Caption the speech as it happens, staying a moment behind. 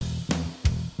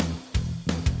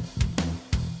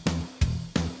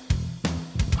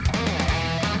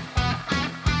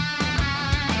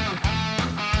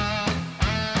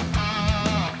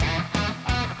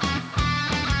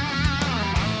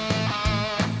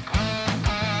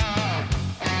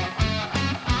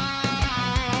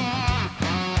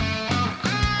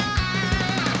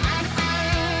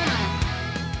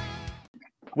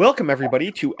Welcome,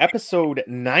 everybody, to episode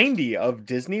 90 of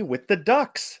Disney with the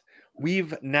Ducks.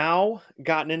 We've now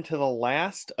gotten into the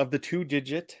last of the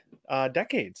two-digit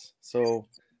decades, so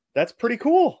that's pretty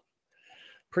cool.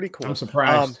 Pretty cool. I'm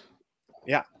surprised.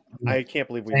 Yeah, I can't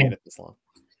believe we made it this long.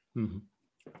 Mm-hmm.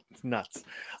 It's nuts.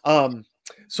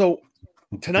 So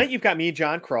tonight you've got me,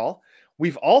 John Krull.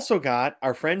 We've also got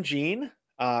our friend Gene,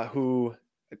 who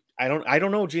I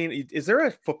don't know, Gene. Is there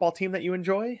a football team that you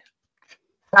enjoy?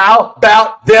 How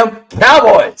about them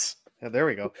Cowboys? Yeah, there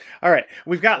we go. All right.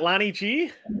 We've got Lonnie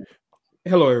G.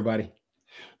 Hello, everybody.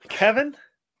 Kevin.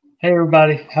 Hey,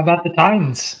 everybody. How about the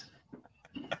Titans?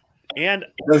 And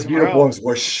those uniforms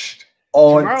were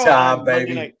on time,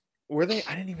 baby. Night, were they?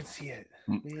 I didn't even see it.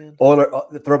 Man.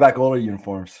 The throwback Oiler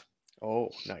uniforms. Oh,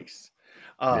 nice.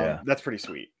 Yeah. That's pretty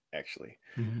sweet, actually.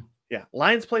 Mm-hmm. Yeah.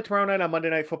 Lions play tomorrow night on Monday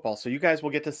Night Football. So you guys will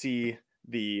get to see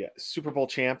the Super Bowl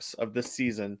champs of this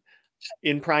season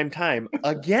in prime time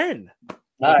again.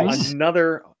 Nice.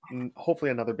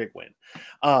 Hopefully another big win.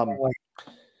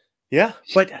 Yeah,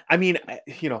 but I mean,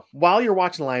 while you're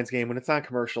watching the Lions game, when it's on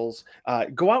commercials,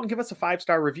 go out and give us a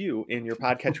 5-star review in your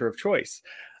podcatcher of choice.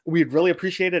 We'd really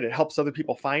appreciate it. It helps other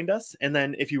people find us. And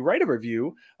then if you write a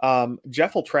review,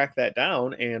 Jeff will track that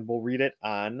down and we'll read it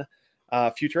on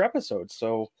future episodes.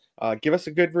 So give us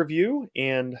a good review,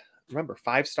 and remember,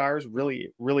 5 stars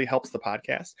really, really helps the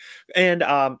podcast. And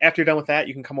after you're done with that,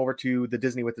 you can come over to the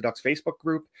Disney with the Ducks Facebook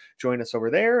group, join us over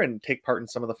there, and take part in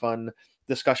some of the fun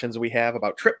discussions we have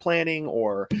about trip planning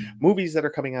or movies that are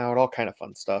coming out, all kind of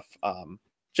fun stuff,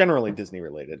 generally Disney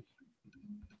related.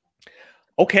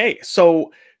 Okay,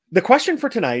 so the question for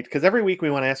tonight, because every week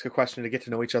we want to ask a question to get to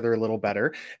know each other a little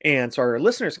better, and so our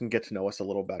listeners can get to know us a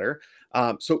little better.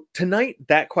 So tonight,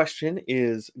 that question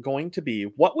is going to be,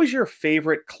 what was your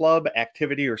favorite club,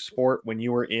 activity, or sport when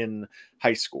you were in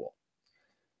high school?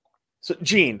 So,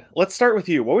 Gene, let's start with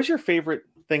you. What was your favorite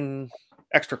thing,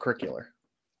 extracurricular?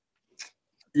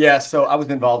 Yeah, so I was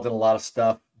involved in a lot of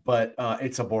stuff, but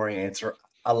it's a boring answer.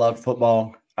 I loved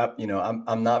football.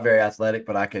 I'm not very athletic,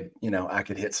 but I could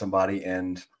hit somebody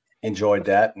and enjoyed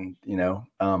that, and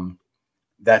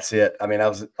that's it. I mean, I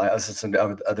was listening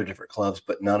to other different clubs,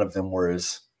 but none of them were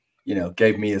as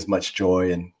gave me as much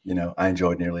joy, and I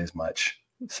enjoyed nearly as much.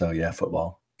 So yeah,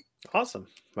 football. Awesome.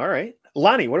 All right,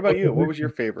 Lonnie, what about you? What was your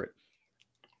favorite?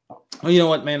 Well, you know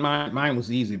what, man, mine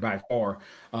was easy by far.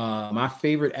 My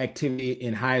favorite activity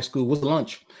in high school was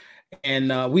lunch.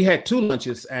 And we had 2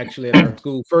 lunches actually at our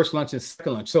school, first lunch and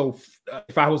second lunch. So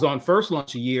if I was on first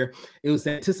lunch a year, it was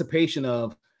the anticipation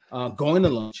of going to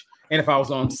lunch. And if I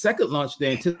was on second lunch, the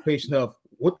anticipation of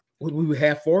what we would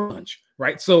have for lunch,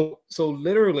 right? So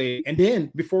literally, and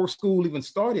then before school even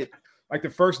started, like the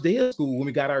first day of school, when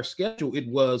we got our schedule, it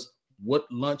was what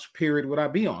lunch period would I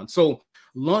be on? So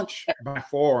lunch by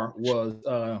far was,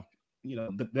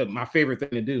 my favorite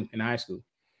thing to do in high school.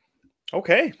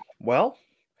 Okay, well,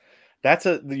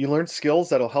 you learn skills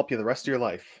that'll help you the rest of your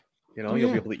life. You'll be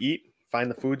able to eat, find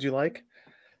the foods you like.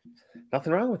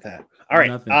 Nothing wrong with that. All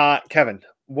right, Kevin,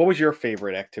 what was your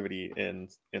favorite activity in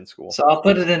school? So I'll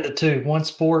put it into 2: one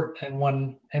sport and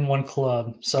one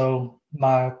club. So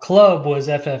my club was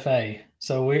FFA.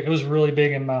 So it was really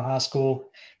big in my high school.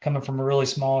 Coming from a really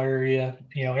small area,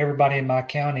 everybody in my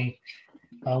county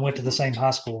went to the same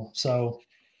high school. So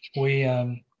we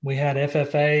had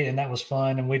FFA, and that was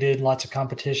fun. And we did lots of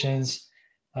competitions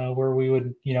where we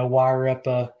would, wire up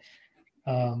a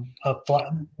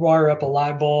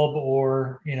light bulb,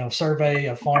 or survey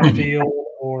a farm field,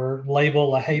 or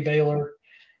label a hay baler,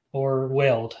 or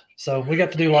weld. So we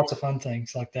got to do lots of fun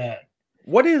things like that.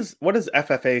 What does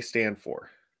FFA stand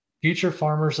for? Future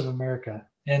Farmers of America.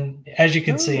 And as you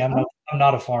can see, I'm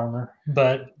not a farmer,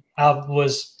 but I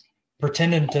was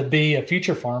pretending to be a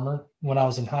future farmer when I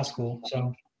was in high school.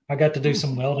 So I got to do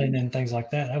some welding and things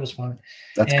like that. That was fun.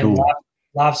 That's cool.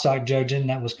 Livestock judging,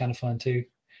 that was kind of fun too.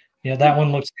 Yeah, that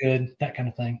one looks good, that kind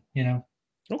of thing,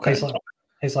 Okay.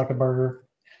 Tastes like a burger.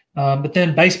 But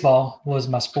then baseball was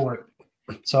my sport.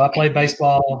 So I played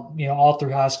baseball, all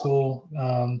through high school,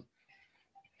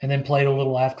 and then played a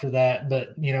little after that.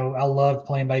 But, I loved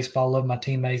playing baseball, loved my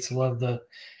teammates, loved the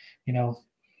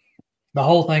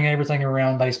whole thing, everything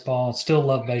around baseball. Still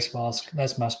love baseball.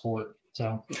 That's my sport.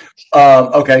 So,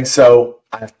 okay. So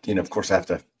I of course I have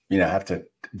to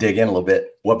dig in a little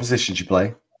bit. What position did you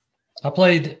play? I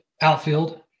played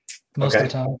outfield most of the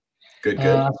time. Good.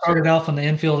 I started off on the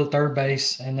infield at third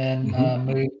base, and then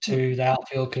moved to the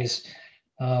outfield because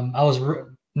I was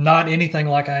not anything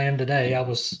like I am today. I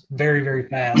was very, very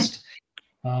fast.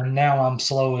 Now I'm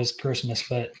slow as Christmas,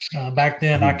 but back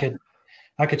then I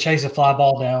could chase a fly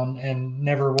ball down and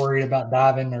never worried about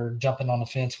diving or jumping on the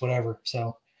fence, whatever.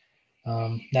 So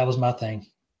that was my thing.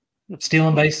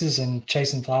 Stealing bases and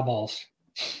chasing fly balls.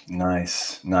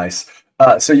 Nice.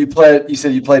 So you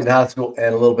said you played in high school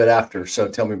and a little bit after. So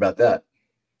tell me about that.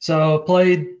 So I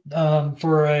played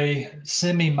for a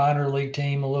semi-minor league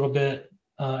team a little bit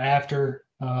after,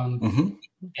 and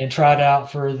tried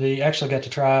out actually got to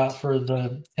try out for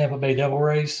the Tampa Bay Devil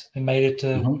Rays and made it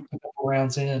to a couple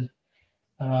rounds in.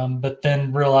 But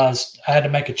then realized I had to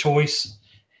make a choice,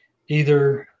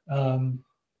 either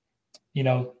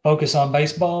focus on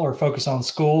baseball or focus on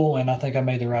school. And I think I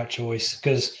made the right choice,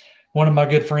 because one of my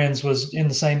good friends was in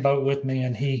the same boat with me,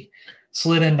 and he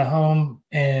slid into home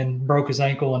and broke his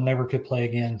ankle and never could play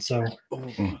again. So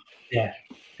yeah,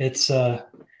 it's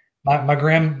my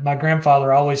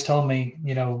grandfather always told me,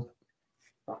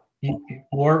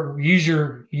 use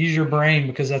your brain,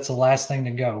 because that's the last thing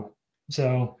to go.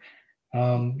 So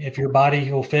if your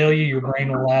body will fail you, your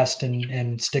brain will last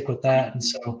and stick with that. And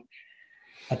so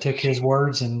I took his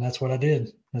words, and that's what I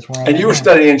did. That's where I'm And at you were now.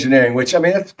 studying engineering, which, I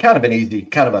mean, that's kind of an easy,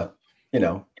 kind of a,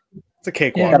 it's a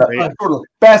cakewalk, right? Sort of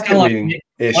basket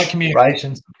weaving-ish, like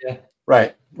communications. Right?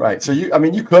 Yeah. Right. So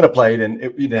you could have played, and you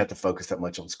didn't have to focus that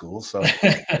much on school. So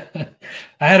I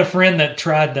had a friend that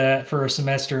tried that for a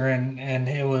semester, and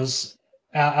it was,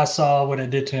 I saw what it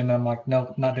did to him. I'm like,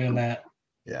 nope, not doing that.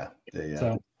 Yeah.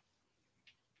 So.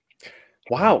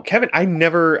 Wow, Kevin, I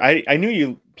knew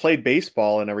you played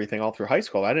baseball and everything all through high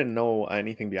school. I didn't know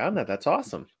anything beyond that. That's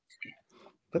awesome.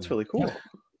 That's really cool.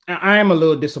 I am a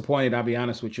little disappointed, I'll be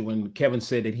honest with you, when Kevin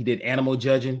said that he did animal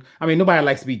judging. I mean, nobody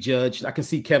likes to be judged. I can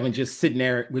see Kevin just sitting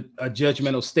there with a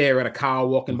judgmental stare at a cow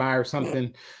walking by or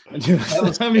something.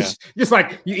 Just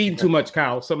like you eating too much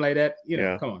cow, something like that.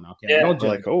 Come on now, Kevin. Yeah. Don't judge.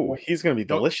 Like, oh, he's gonna be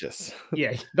delicious.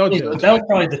 Don't judge. That was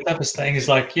probably the toughest thing. Is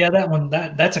like,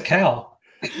 that's a cow.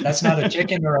 That's not a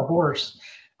chicken or a horse.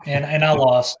 And I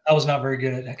lost. I was not very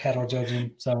good at cattle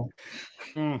judging. So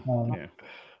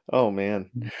Oh man.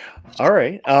 All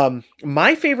right.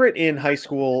 My favorite in high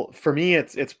school, for me,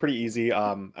 it's pretty easy.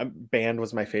 Band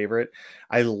was my favorite.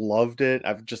 I loved it.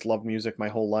 I've just loved music my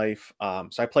whole life. So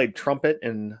I played trumpet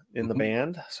in the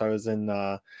band. So I was in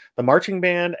the marching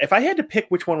band. If I had to pick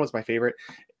which one was my favorite,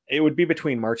 it would be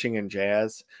between marching and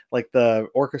jazz. Like the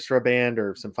orchestra band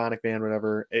or symphonic band,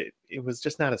 whatever. It was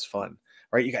just not as fun,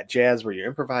 right? You got jazz where you're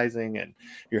improvising and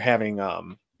you're having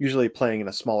usually playing in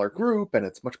a smaller group, and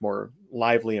it's much more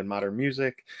lively and modern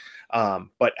music.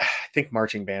 But I think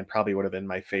marching band probably would have been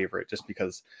my favorite, just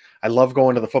because I love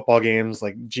going to the football games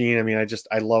like Gene. I mean,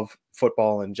 I love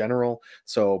football in general.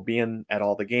 So being at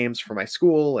all the games for my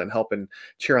school and helping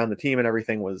cheer on the team and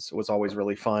everything was always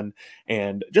really fun.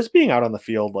 And just being out on the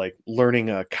field, like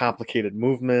learning complicated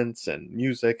movements and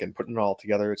music and putting it all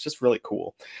together, it's just really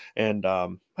cool. And I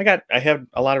have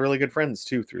a lot of really good friends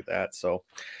too through that. So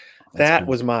that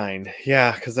was mine.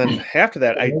 Yeah. Cause then after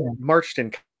that, I marched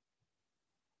in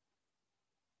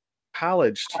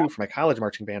college too, for my college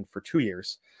marching band for 2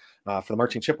 years, for the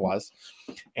marching Chippewas.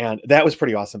 And that was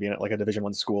pretty awesome, being at like a Division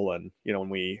I school. And, when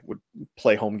we would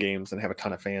play home games and have a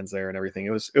ton of fans there and everything, it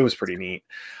was pretty neat.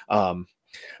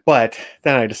 But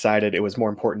then I decided it was more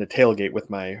important to tailgate with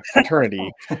my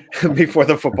fraternity before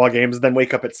the football games than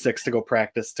wake up at 6 to go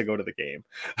practice to go to the game.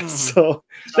 So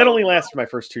that only lasted my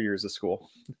first 2 years of school.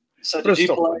 So did you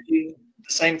play the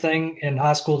same thing in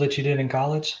high school that you did in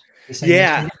college?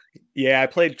 Yeah. I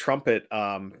played trumpet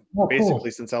basically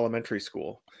cool. since elementary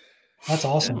school. That's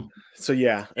awesome. So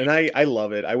yeah, and I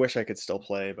love it. I wish I could still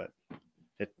play, but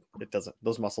it doesn't.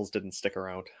 Those muscles didn't stick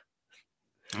around.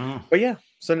 But yeah,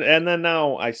 so and then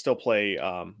now I still play.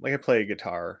 I play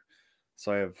guitar.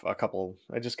 So I have a couple.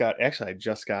 I just got a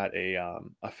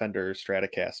Fender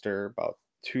Stratocaster about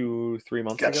 2-3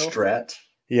 months ago. Strat.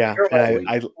 Yeah, and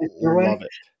I love it.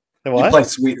 And what? You play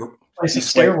sweet. That's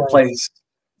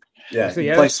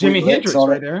Jimi Hendrix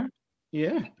right there.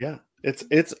 Yeah.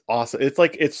 It's awesome.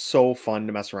 It's so fun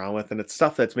to mess around with, and it's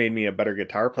stuff that's made me a better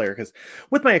guitar player, because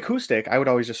with my acoustic, I would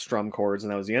always just strum chords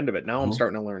and that was the end of it. Now I'm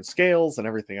starting to learn scales and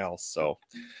everything else. So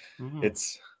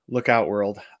it's look out,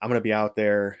 world. I'm going to be out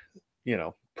there,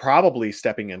 probably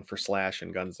stepping in for Slash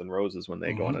and Guns N' Roses when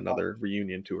they go on another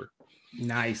reunion tour.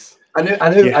 Nice.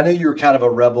 I knew you were kind of a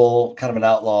rebel, kind of an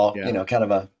outlaw, kind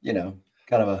of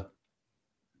a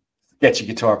sketchy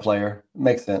guitar player.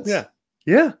 Makes sense.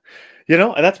 Yeah.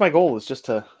 And that's my goal, is just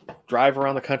to drive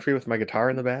around the country with my guitar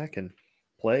in the back and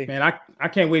play. Man, I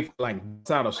can't wait for it's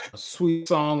out a sweet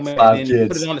song, man, and then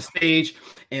put it on the stage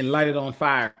and light it on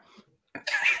fire.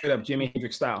 Straight up Jimi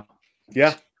Hendrix style.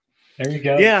 Yeah. There you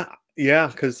go. Yeah,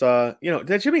 because that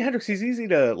Jimi Hendrix, he's easy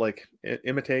to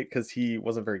imitate because he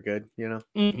wasn't very good,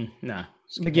 Nah,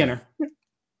 beginner.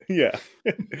 Yeah.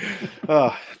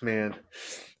 Oh man.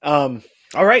 All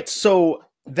right. So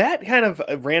that kind of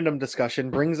a random discussion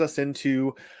brings us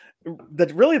into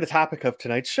the topic of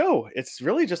tonight's show. It's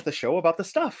really just the show about the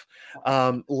stuff.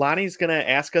 Lonnie's gonna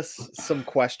ask us some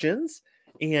questions,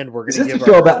 and we're Is gonna this a give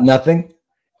show about nothing?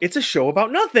 It's a show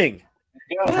about nothing.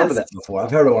 I've heard of that before.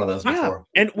 I've heard of one of those Yeah. before.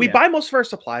 And we buy most of our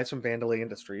supplies from Vandalay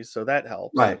Industries, so that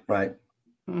helps. Right.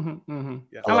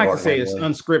 Yeah. I like to say it's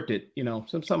unscripted,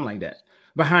 something like that.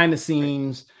 Behind the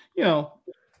scenes,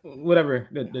 whatever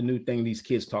the new thing these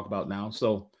kids talk about now.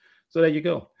 So there you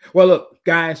go. Well, look,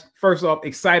 guys, first off,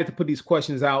 excited to put these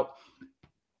questions out.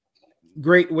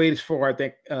 Great ways for, I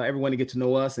think, everyone to get to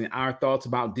know us and our thoughts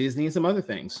about Disney and some other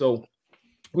things. So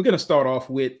we're going to start off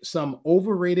with some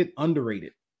overrated,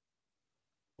 underrated.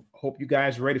 Hope you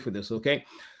guys are ready for this, okay?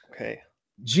 Okay.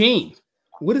 Gene,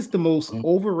 what is the most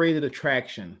overrated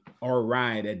attraction or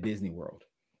ride at Disney World?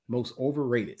 Most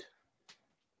overrated.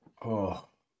 Oh,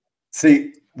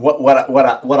 see what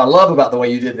I love about the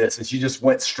way you did this is you just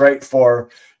went straight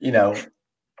for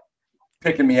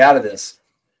picking me out of this.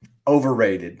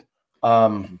 Overrated.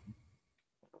 Pirates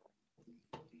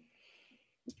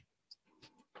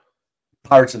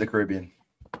of the Caribbean.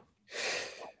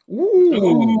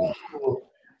 Ooh.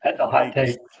 That's a hot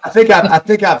take. I think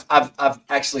I've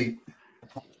actually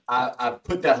I've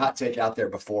put that hot take out there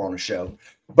before on a show.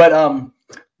 But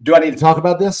do I need to talk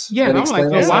about this? Yeah, I want to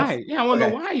know why. Yeah, I want to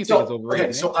know why you think it's overrated.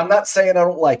 Okay, so I'm not saying I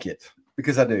don't like it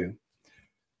because I do.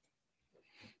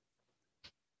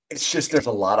 It's just there's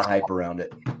a lot of hype around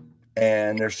it.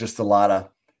 And there's just a lot of,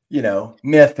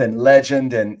 myth and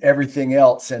legend and everything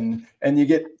else. And you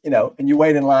get, and you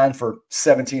wait in line for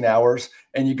 17 hours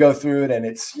and you go through it and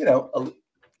it's,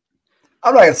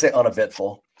 I'm not going to say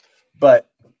uneventful, but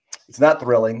it's not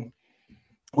thrilling.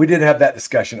 We did have that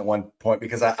discussion at one point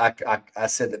because I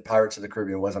said that Pirates of the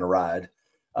Caribbean wasn't a ride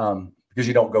because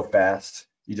you don't go fast.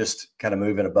 You just kind of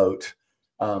move in a boat.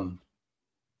 I'm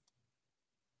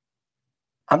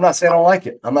not saying I don't like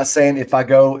it. I'm not saying if I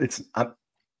go, I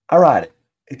ride it.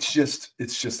 It's just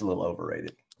a little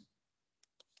overrated.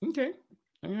 Okay.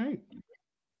 All right.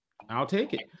 I'll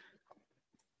take it.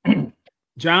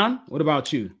 John, what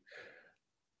about you?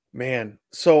 Man,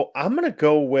 so I'm gonna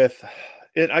go with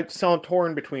it. I'm still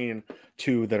torn between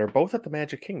two that are both at the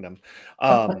Magic Kingdom,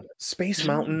 Space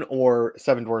Mountain or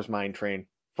Seven Dwarfs Mine Train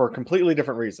for completely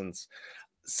different reasons.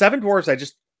 Seven Dwarfs, I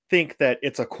just think that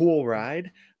it's a cool ride,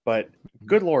 but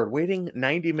good Lord, waiting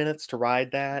 90 minutes to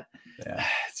ride that,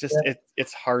 it's just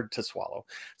it's hard to swallow.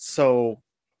 So,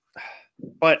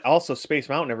 but also Space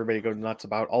Mountain, everybody goes nuts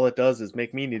about. All it does is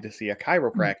make me need to see a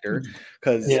chiropractor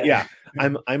because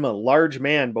I'm a large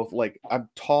man, both like I'm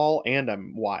tall and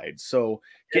I'm wide. So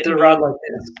get to ride like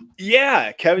this.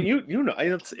 Yeah, Kevin, you know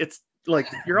it's like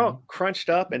you're all crunched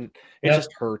up and it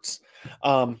just hurts.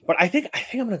 But I think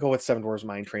I'm gonna go with Seven Dwarfs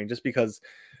Mine Train just because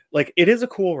like it is a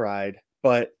cool ride,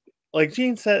 but like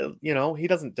Gene said, he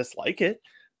doesn't dislike it.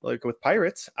 Like with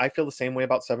Pirates, I feel the same way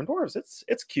about Seven Dwarfs.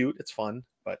 It's cute, it's fun,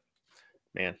 but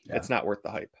man, it's not worth the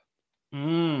hype.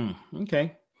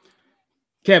 Okay.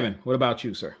 Kevin, what about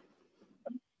you, sir?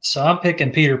 So I'm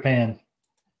picking Peter Pan.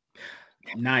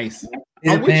 Nice.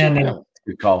 Peter Pan.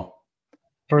 Good call.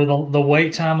 For the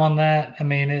wait time on that, I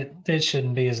mean, it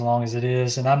shouldn't be as long as it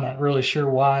is, and I'm not really sure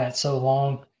why it's so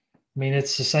long. I mean,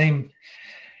 it's the same,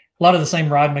 a lot of the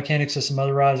same ride mechanics as some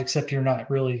other rides, except you're not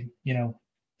really,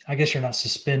 I guess you're not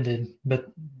suspended, but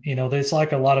it's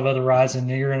like a lot of other rides, and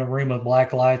you're in a room with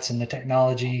black lights, and the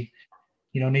technology,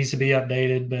 needs to be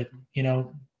updated. But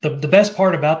the best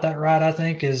part about that ride, I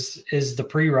think, is the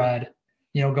pre-ride.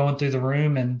 Going through the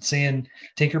room and seeing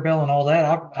Tinkerbell and all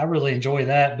that. I really enjoy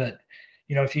that, but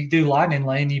if you do Lightning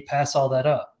Lane, you pass all that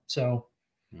up. So,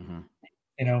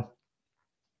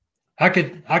 I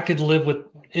could live with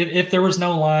if there was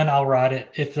no line, I'll ride it.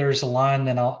 If there's a line,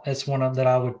 then it's one of that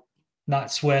I would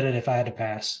not sweat it if I had to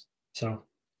pass. So,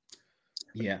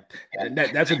 yeah,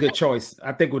 that's a good choice.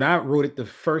 I think when I rode it the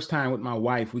first time with my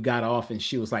wife, we got off and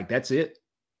she was like, "That's it."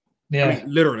 Yeah, I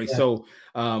mean, literally. Yeah. So,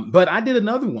 but I did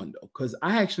another one though because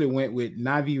I actually went with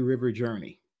Navi River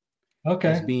Journey. Okay,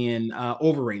 as being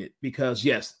overrated because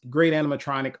yes, great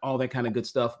animatronic, all that kind of good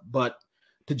stuff, but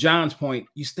to John's point,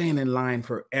 you stand in line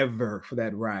forever for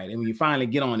that ride, and when you finally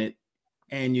get on it,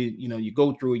 and you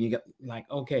go through and you get like,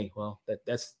 okay, well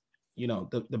that's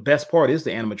the best part is the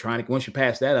animatronic. Once you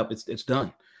pass that up, it's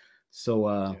done. So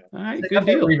all right, good deal. I've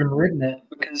never even ridden it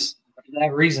because for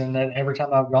that reason that every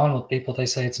time I've gone with people, they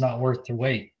say it's not worth the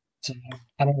wait. So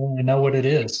I don't really know what it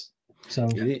is. So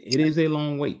it is a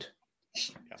long wait.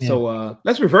 Yeah. So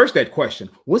let's reverse that question.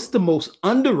 What's the most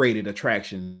underrated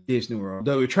attraction in Disney World?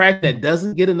 The attraction that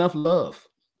doesn't get enough love.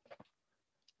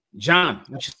 John,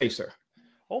 what you say, sir?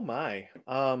 Oh my.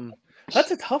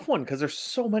 That's a tough one because there's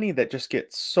so many that just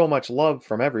get so much love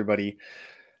from everybody.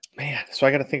 Man, so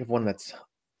I got to think of one that's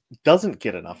doesn't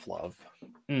get enough love.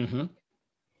 Mm-hmm.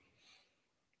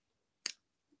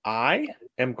 I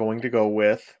am going to go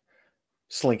with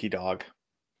Slinky Dog.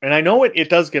 And I know it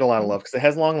does get a lot of love because it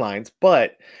has long lines,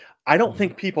 but I don't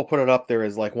think people put it up there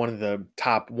as like one of the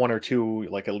top 1 or 2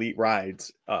 like elite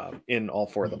rides in all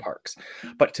 4 of the parks.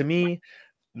 But to me,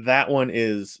 that one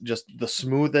is just the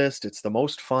smoothest. It's the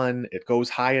most fun. It goes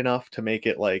high enough to make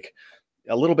it like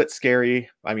a little bit scary.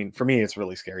 I mean, for me, it's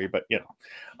really scary, but you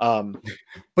know,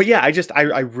 but yeah,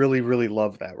 I really, really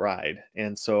love that ride.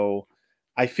 And so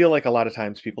I feel like a lot of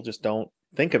times people just don't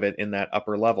think of it in that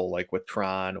upper level, like with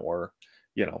Tron or,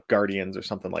 you know, Guardians or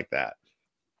something like that.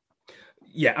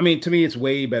 Yeah, I mean, to me, it's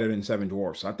way better than Seven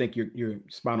Dwarfs. I think you're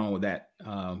spot on with that.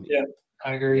 Yeah,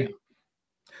 I agree. Yeah.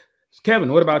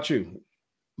 Kevin, what about you?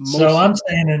 So I'm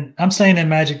staying in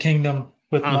Magic Kingdom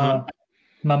with my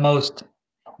most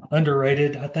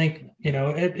underrated. I think, you know,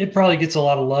 it probably gets a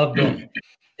lot of love, but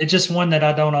it's just one that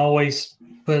I don't always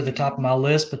put at the top of my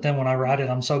list. But then when I ride it,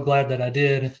 I'm so glad that I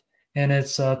did. And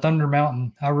it's Thunder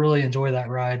Mountain. I really enjoy that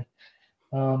ride.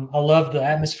 I love the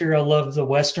atmosphere. I love the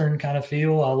Western kind of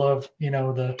feel. I love, you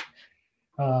know,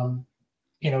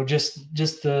 just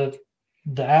the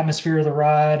atmosphere of the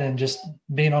ride and just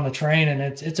being on the train. And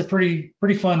it's a pretty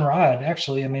fun ride,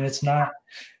 actually. I mean, it's not,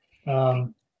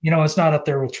 it's not up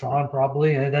there with Tron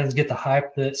probably, and it doesn't get the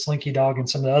hype that Slinky Dog and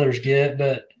some of the others get.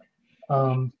 But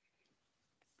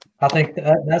I think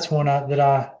that's one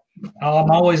I'm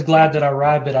always glad that I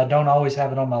ride, but I don't always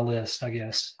have it on my list, I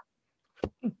guess.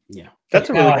 Yeah,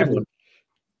 that's a really good one.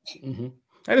 Mm-hmm.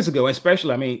 That is a good one,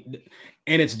 especially, I mean,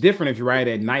 and it's different if you ride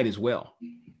at night as well,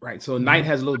 right? So night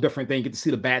has a little different thing. You get to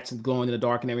see the bats glowing in the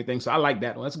dark and everything. So I like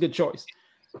that one. That's a good choice.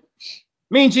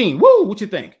 Mean Gene, woo, what you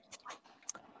think?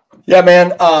 Yeah,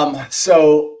 man.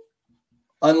 So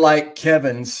unlike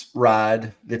Kevin's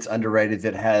ride that's underrated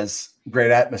that has great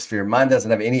atmosphere, mine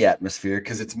doesn't have any atmosphere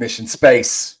because it's Mission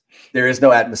Space. There is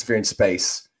no atmosphere in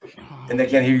space. And they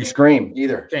can't hear you scream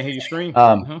either. Can't hear you scream?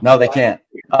 No, they can't.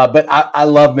 But I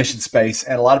love Mission Space,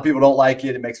 and a lot of people don't like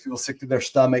it. It makes people sick to their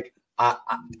stomach.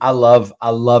 I love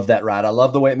that ride. I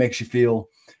love the way it makes you feel.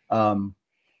 I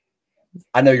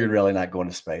know you're really not going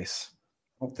to space.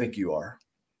 I don't think you are.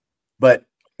 But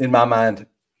in my mind,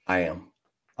 I am.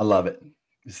 I love it.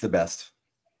 It's the best.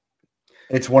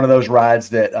 It's one of those rides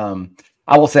that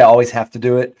I will say I always have to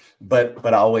do it, but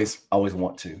I always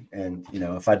want to. And, you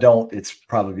know, if I don't, it's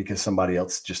probably because somebody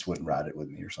else just wouldn't ride it with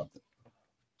me or something.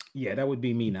 Yeah, that would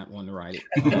be me not wanting to ride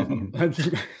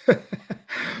it.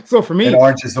 So for me, and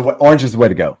orange is the way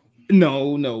to go.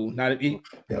 No, not it.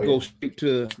 Go straight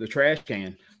to the trash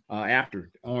can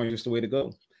after. Orange is the way to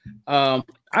go.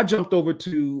 I jumped over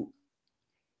to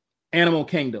Animal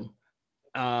Kingdom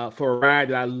for a ride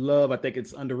that I love. I think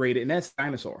it's underrated, and that's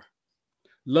Dinosaur.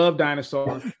 Love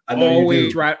Dinosaur.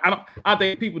 Always ride. I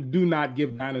think people do not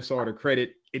give Dinosaur the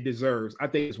credit it deserves. I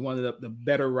think it's one of the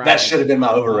better rides. That should have been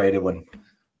my overrated one.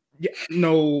 Yeah,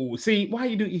 no. See, why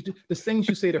you do the things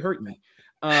you say to hurt me.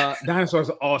 Dinosaur is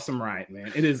an awesome ride,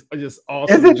 man. It is just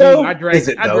awesome. Is it though? I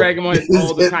drag him on it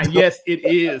all the time. Yes, it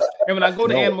is. And when I go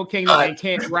to Animal Kingdom and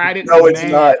can't ride it, it's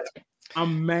not.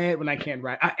 I'm mad when I can't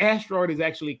ride. Asteroid is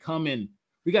actually coming.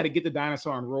 We got to get the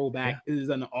dinosaur and roll back. It is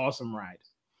an awesome ride.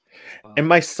 And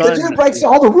my son breaks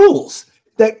all the rules.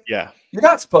 You're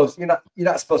not supposed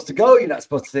to go. You're not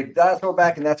supposed to take the dinosaur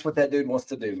back, and that's what that dude wants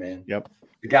to do, man. Yep.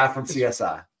 The guy from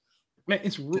CSI. Man,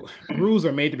 rules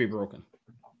are made to be broken.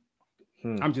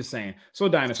 I'm just saying. So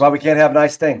dinosaur. That's why we can't have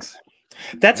nice things.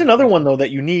 That's another one though that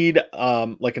you need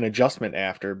like an adjustment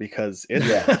after because it's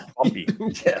bumpy.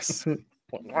 Yes.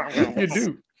 You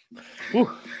do.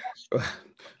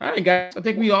 All right, guys. I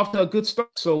think we off to a good start.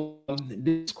 So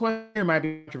this question might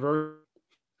be controversial.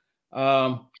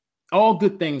 All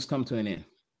good things come to an end,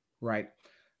 right?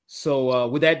 So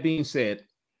with that being said,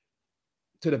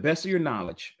 to the best of your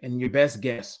knowledge and your best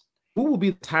guess, who will be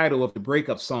the title of the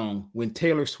breakup song when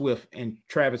Taylor Swift and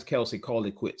Travis Kelce call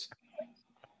it quits?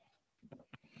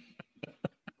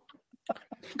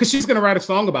 Because she's going to write a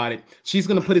song about it. She's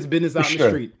going to put his business out in the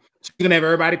street. She's going to have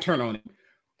everybody turn on it.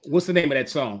 What's the name of that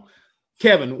song?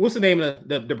 Kevin, what's the name of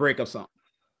the breakup song?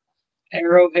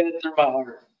 Arrowhead Through My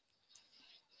Heart.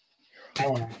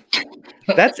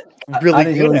 That's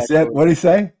really good. What did he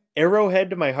say? Arrowhead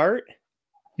to my heart?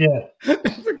 Yeah.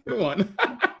 That's a good one.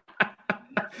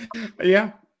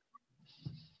 Yeah.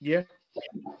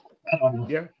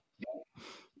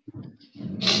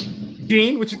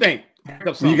 Gene, what you think?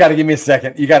 You got to give me a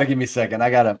second. I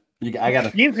gotta.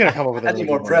 Gene's gonna come up with. I need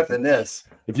more prep than this.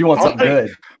 If you want something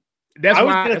good, that's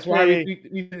why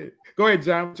we go ahead,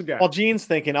 John. What you got? While Gene's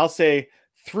thinking, I'll say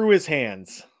through his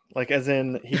hands, like as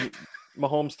in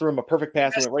Mahomes threw him a perfect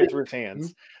pass and went right through his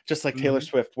hands, just like Taylor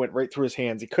Swift went right through his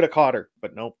hands. He could have caught her,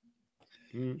 but nope,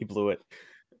 he blew it.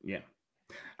 Yeah,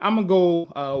 I'm gonna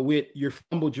go with you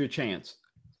fumbled your chance.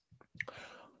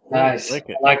 Nice, I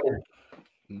like it.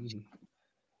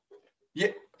 Yeah.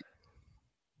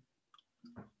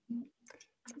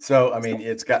 So, I mean,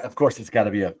 of course, it's got to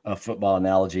be a football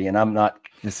analogy, and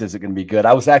this isn't going to be good.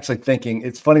 I was actually thinking,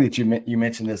 it's funny that you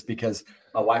mentioned this because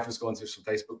my wife was going through some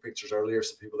Facebook pictures earlier,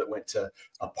 some people that went to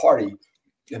a party,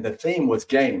 and the theme was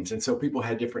games. And so people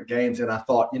had different games. And I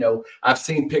thought, I've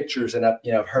seen pictures and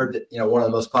I've heard that, one of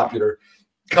the most popular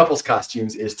couples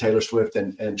costumes is Taylor Swift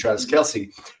and Travis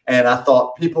Kelce. And I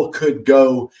thought people could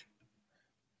go,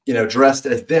 dressed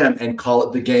as them and call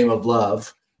it the game of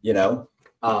love,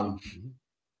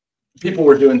 people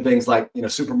were doing things like,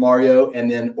 Super Mario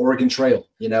and then Oregon Trail,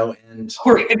 and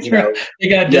Oregon Trail. You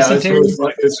got dysentery.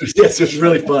 It was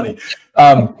really funny.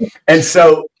 And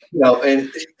so,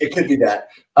 and it could be that.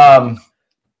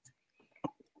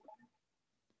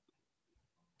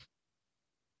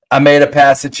 I made a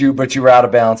pass at you, but you were out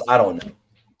of bounds. I don't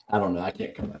know. I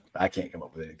can't come up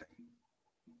with anything.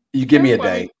 You give me a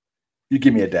day.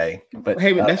 But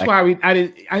hey, that's why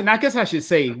I guess I should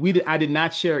say I did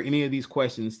not share any of these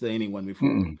questions to anyone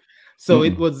before. So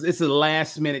it's a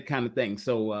last minute kind of thing.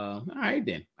 So all right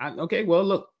then. Okay, well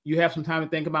look, you have some time to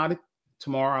think about it.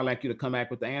 Tomorrow I'd like you to come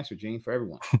back with the answer, Gene, for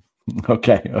everyone.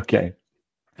 Okay.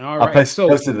 All right. Post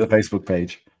it to the Facebook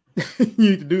page. You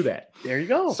need to do that. There you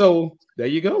go. So there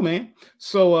you go, man.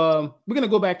 So we're gonna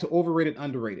go back to overrated,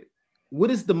 underrated. What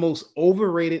is the most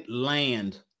overrated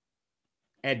land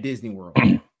at Disney World?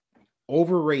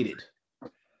 Overrated.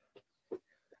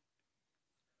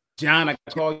 John, I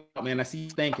call you out, man. I see you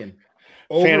thinking.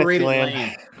 Overrated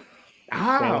land.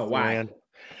 Why?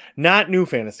 Not New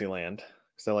Fantasyland.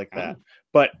 So like that.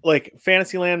 But like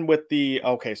Fantasyland with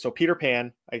so Peter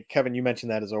Pan, Kevin, you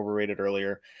mentioned that as overrated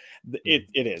earlier.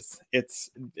 It is.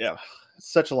 It's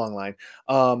such a long line.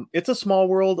 It's a small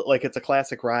world, like it's a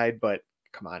classic ride, but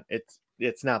come on,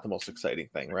 it's not the most exciting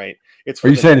thing, right? Are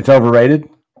you saying it's overrated?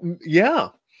 Yeah.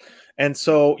 And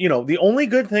so, the only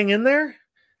good thing in there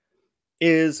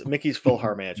is Mickey's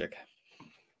Philhar-Magic.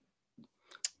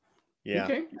 Yeah.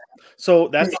 Okay.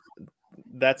 So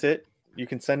that's it. You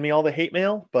can send me all the hate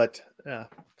mail, but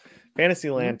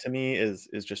Fantasyland to me is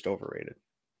just overrated.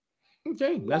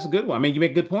 Okay, that's a good one. I mean, you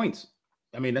make good points.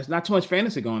 I mean, that's not too much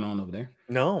fantasy going on over there.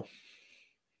 No.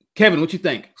 Kevin, what you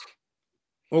think?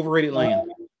 Overrated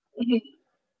land.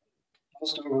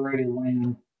 Most overrated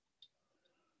land.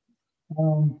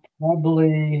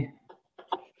 Probably.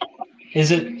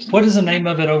 What is the name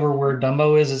of it over where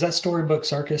Dumbo is? Is that Storybook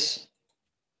Circus?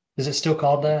 Is it still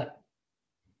called that?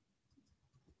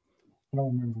 I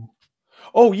don't remember.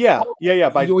 Oh yeah.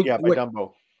 By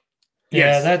Dumbo.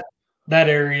 Yeah, yes. That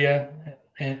area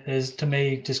is to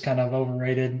me just kind of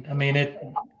overrated. I mean,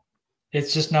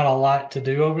 it's just not a lot to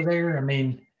do over there. I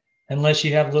mean, unless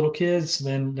you have little kids,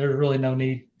 then there's really no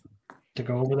need to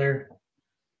go over there,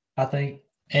 I think.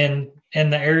 And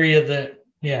the area that,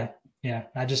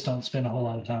 I just don't spend a whole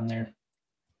lot of time there.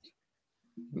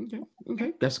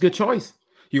 Okay, that's a good choice.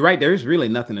 You're right. There's really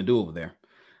nothing to do over there.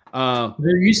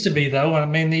 There used to be, though. I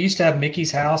mean, they used to have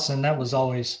Mickey's house, and that was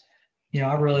always,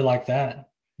 I really liked that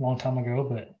a long time ago,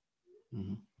 but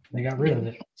they got rid of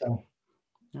it. So,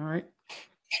 all right,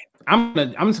 I'm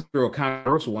gonna throw a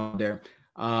controversial one there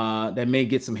that may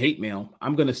get some hate mail.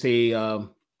 I'm gonna say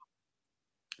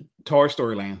Toy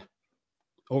Story Land,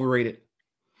 overrated.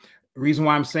 The reason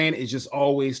why I'm saying it's just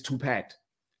always too packed.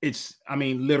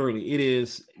 Literally, it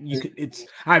is.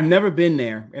 I've never been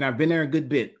there, and I've been there a good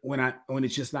bit when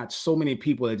it's just not so many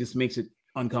people, it just makes it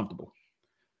uncomfortable.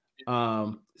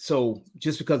 So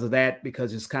just because of that,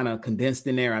 because it's kind of condensed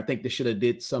in there, I think they should have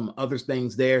did some other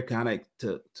things there, kind of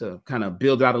to kind of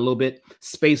build out a little bit,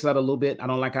 space out a little bit. I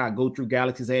don't like how I go through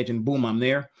Galaxy's Edge and boom, I'm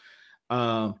there.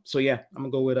 So yeah,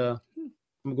 I'm gonna go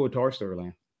with Toy Story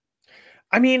Land.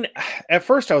 I mean, at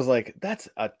first I was like, that's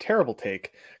a terrible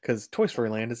take because Toy Story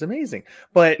Land is amazing.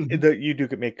 But you do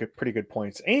make pretty good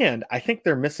points. And I think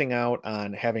they're missing out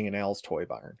on having an Al's Toy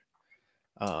Barn.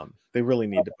 They really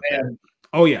need to put that.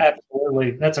 Oh, yeah.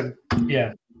 Absolutely. That's a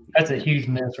huge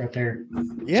mess right there.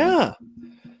 Yeah.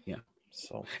 Yeah.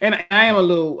 So, and I am I'm a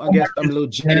little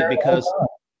jaded because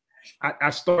I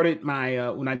started my,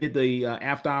 when I did the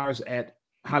after hours at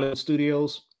Hollywood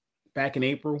Studios, back in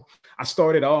April. I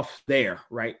started off there,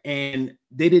 right? And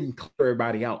they didn't clear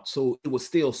everybody out. So it was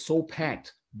still so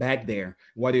packed back there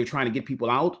while they were trying to get people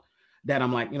out that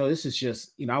I'm like, this is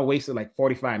just, I wasted like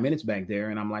 45 minutes back there.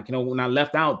 And I'm like, when I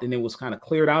left out, then it was kind of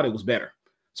cleared out. It was better.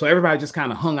 So everybody just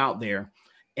kind of hung out there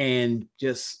and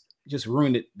just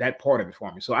ruined that part of it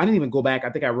for me. So I didn't even go back. I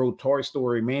think I rode Toy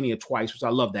Story Mania twice, which I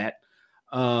love that.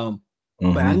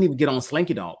 But I didn't even get on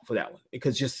Slinky Dog for that one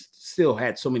because just still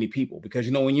had so many people because,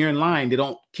 when you're in line, they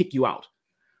don't kick you out.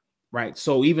 Right.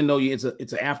 So even though it's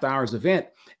an after hours event,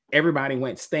 everybody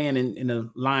went stand in a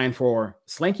line for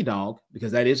Slinky Dog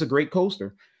because that is a great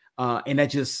coaster. And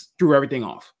that just threw everything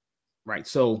off. Right.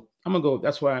 So I'm going to go.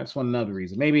 That's one another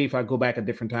reason. Maybe if I go back a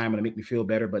different time, it'll make me feel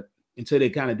better. But until they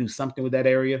kind of do something with that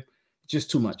area, it's just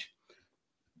too much.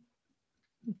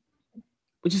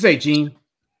 What'd you say, Gene?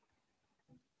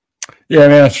 Yeah,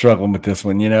 man, I'm struggling with this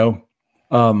one,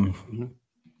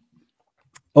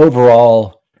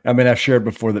 Overall, I mean, I've shared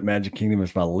before that Magic Kingdom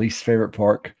is my least favorite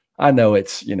park. I know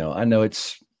it's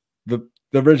the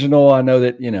original. I know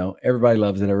that, everybody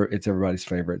loves it. It's everybody's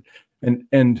favorite.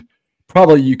 And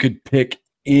probably you could pick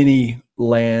any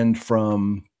land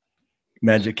from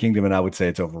Magic Kingdom and I would say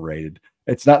it's overrated.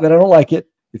 It's not that I don't like it.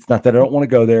 It's not that I don't want to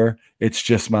go there. It's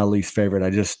just my least favorite. I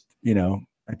just,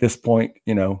 at this point,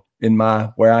 in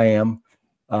where I am,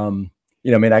 I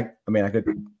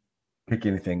could pick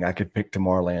anything. I could pick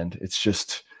Tomorrowland. It's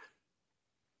just,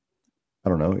 I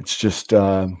don't know. It's just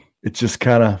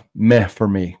kind of meh for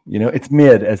me. It's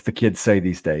mid, as the kids say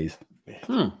these days.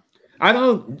 I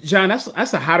don't know, John.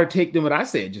 That's a hotter take than what I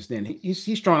said just then.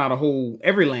 He's thrown out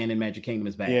every land in Magic Kingdom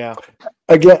is bad. Yeah.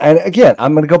 Again,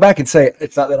 I'm going to go back and say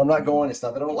it's not that I'm not going. It's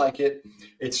not that I don't like it.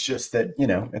 It's just that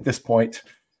at this point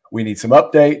we need some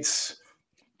updates.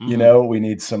 We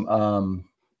need some.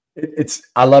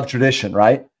 I love tradition,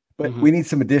 right? But we need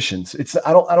some additions.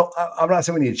 I'm not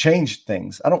saying we need to change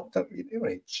things.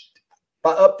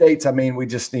 By updates, I mean we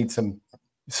just need some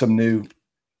new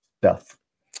stuff.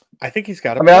 I think he's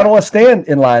got. I don't want to stand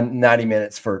in line 90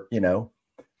 minutes for the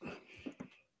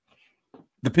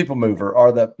People Mover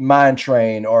or the Mine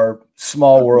Train or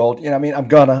Small World. I'm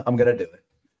gonna do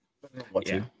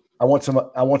it. I want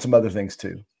some other things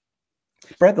too.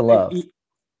 Spread the love.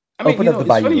 Open up the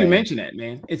Bayou. It's funny you mention that,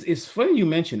 man. It's funny you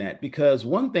mention that because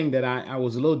one thing that I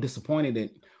was a little disappointed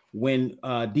in when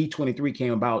D23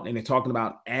 came about and they're talking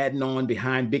about adding on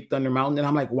behind Big Thunder Mountain, and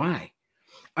I'm like, why?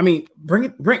 I mean,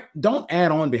 don't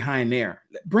add on behind there.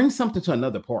 Bring something to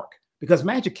another park because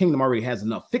Magic Kingdom already has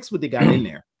enough. Fix what they got in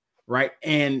there, right?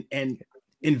 And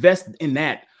invest in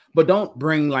that, but don't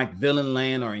bring like Villain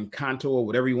Land or Encanto or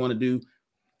whatever you want to do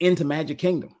into Magic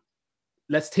Kingdom.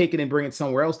 Let's take it and bring it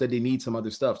somewhere else that they need some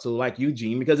other stuff. So like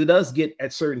Eugene, because it does get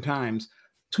at certain times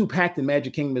too packed in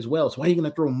Magic Kingdom as well. So why are you going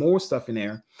to throw more stuff in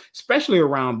there, especially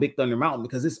around Big Thunder Mountain,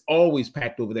 because it's always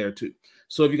packed over there too.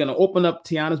 So if you're going to open up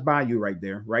Tiana's Bayou right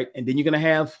there, right, and then you're going to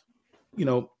have,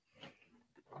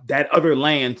 that other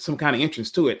land, some kind of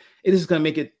entrance to it, it is going to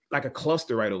make it like a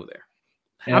cluster right over there.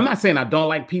 Yeah. I'm not saying I don't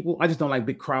like people. I just don't like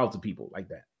big crowds of people like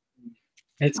that.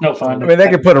 It's no fun. I mean, they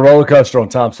could put a roller coaster on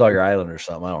Tom Sawyer Island or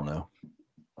something. I don't know.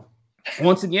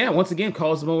 Once again,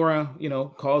 cause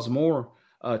more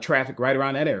traffic right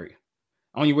around that area.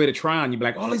 On your way to Tron, you'd be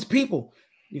like, all these people,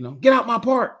 get out my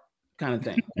park, kind of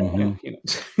thing.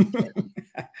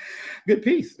 Good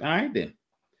piece. All right, then.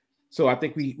 So I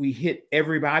think we hit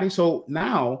everybody. So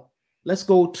now let's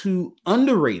go to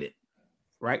underrated,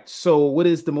 right? So what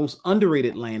is the most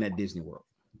underrated land at Disney World?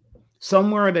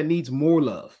 Somewhere that needs more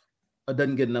love or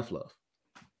doesn't get enough love.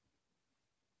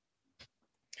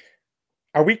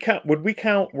 Would we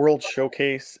count World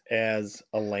Showcase as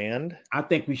a land? I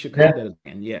think we should count that as a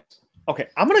land, yes. Okay,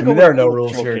 I'm going to go. There are no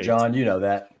rules here, John. You know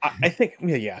that. I think,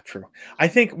 yeah, true. I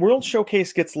think World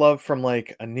Showcase gets love from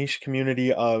like a niche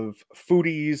community of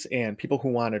foodies and people who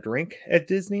want to drink at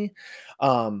Disney.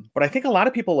 But I think a lot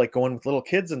of people like going with little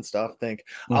kids and stuff think,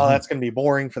 oh, that's going to be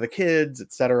boring for the kids,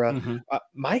 etc.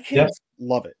 My kids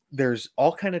love it. There's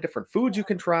all kind of different foods you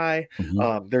can try.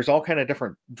 There's all kind of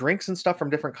different drinks and stuff from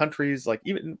different countries. Like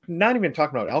not even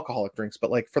talking about alcoholic drinks,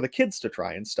 but like for the kids to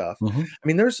try and stuff. I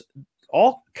mean, there's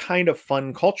all kind of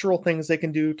fun cultural things they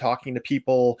can do, talking to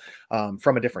people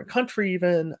from a different country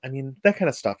even. I mean, that kind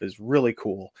of stuff is really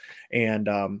cool. And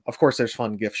of course, there's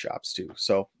fun gift shops too.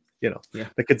 So,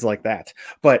 the kids like that.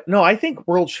 But no, I think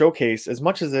World Showcase, as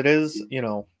much as it is,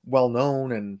 well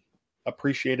known and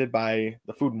appreciated by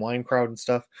the food and wine crowd and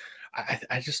stuff,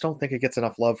 I just don't think it gets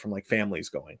enough love from like families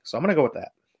going. So I'm going to go with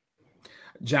that.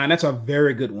 John, that's a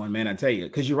very good one, man. I tell you,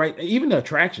 because you're right. Even the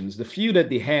attractions, the few that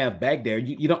they have back there,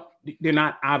 you don't. they're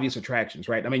not obvious attractions,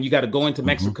 right? I mean, you got to go into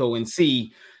Mexico and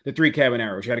see the Three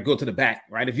Caballeros. You got to go to the back,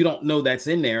 right? If you don't know that's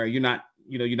in there, you're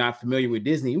not familiar with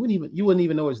Disney. You wouldn't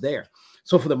even know it's there.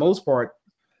 So for the most part,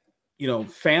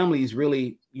 families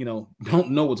really, don't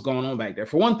know what's going on back there.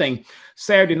 For one thing,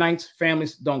 Saturday nights,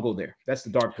 families don't go there. That's the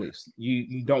dark place.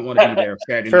 You don't want to be there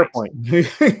Saturday Fair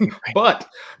nights. Point. But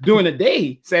during the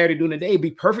day, it'd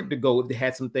be perfect to go if they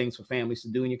had some things for families to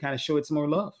do and you kind of show it some more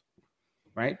love,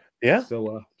 right? Yeah.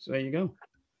 So there you go.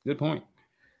 Good point.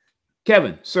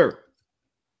 Kevin, sir.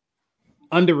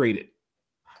 Underrated.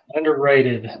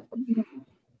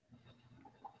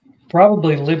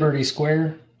 Probably Liberty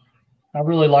Square. I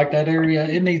really like that area.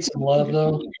 It needs some love,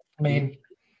 though. I mean,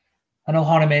 I know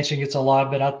Haunted Mansion gets a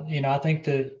lot, but I think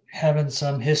that having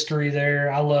some history there,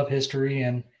 I love history,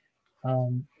 and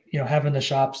having the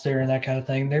shops there and that kind of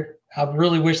thing. I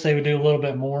really wish they would do a little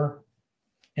bit more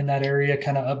in that area,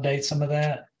 kind of update some of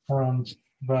that.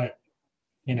 But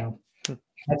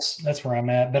that's where I'm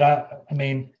at. But I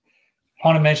mean,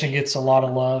 Haunted Mansion gets a lot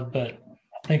of love, but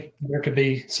I think there could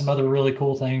be some other really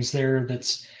cool things there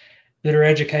that are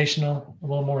educational, a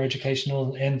little more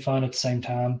educational and fun at the same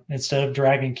time, instead of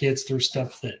dragging kids through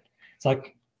stuff that it's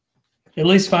like, at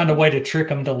least find a way to trick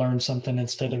them to learn something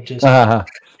instead of just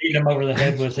beating them over the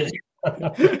head with it.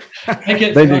 Make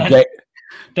it fun.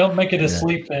 Don't make it a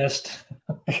sleep fest.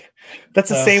 That's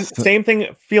the same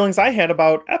thing feelings I had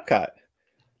about Epcot.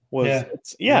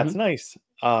 It's nice.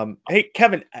 Hey,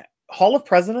 Kevin, Hall of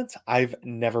Presidents, I've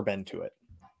never been to it.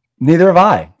 Neither have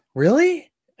I. Really?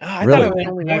 I thought it was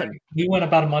only one. We went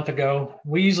about a month ago.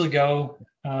 We usually go,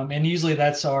 and usually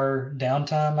that's our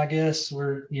downtime, I guess.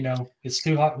 It's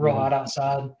too hot, real hot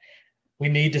outside. We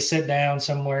need to sit down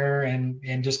somewhere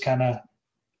and just kind of,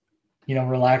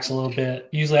 relax a little bit.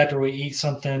 Usually after we eat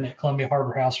something at Columbia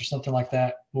Harbor House or something like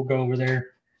that, we'll go over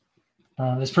there.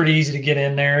 It's pretty easy to get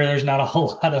in there. There's not a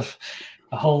whole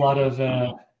lot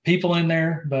of people in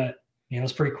there, but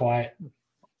it's pretty quiet.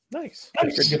 Nice.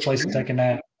 It's a good place to take a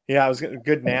nap. Yeah, I was getting a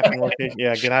good napping location.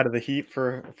 Yeah, get out of the heat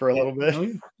for a little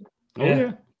bit. Oh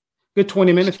yeah. Good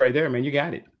 20 minutes right there, man. You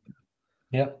got it.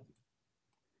 Yep.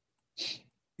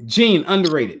 Gene,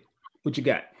 underrated. What you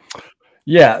got?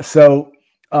 Yeah, so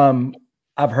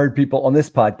I've heard people on this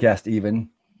podcast even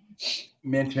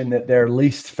mention that their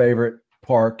least favorite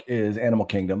park is Animal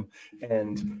Kingdom,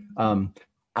 and I'm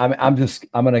gonna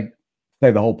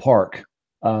say the whole park.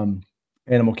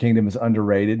 Animal Kingdom is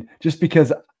underrated just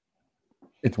because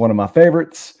it's one of my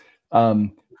favorites.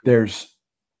 There's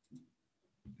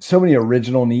so many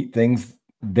original, neat things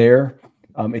there.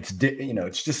 It's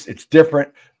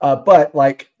different. But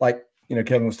like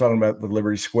Kevin was talking about with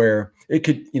Liberty Square, it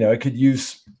could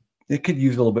use a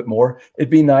little bit more.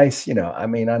 It'd be nice, I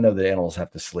mean, I know the animals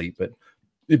have to sleep, but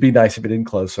it'd be nice if it didn't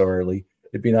close so early.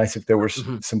 It'd be nice if there were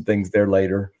some things there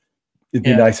later. It'd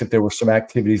be nice if there were some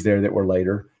activities there that were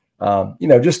later.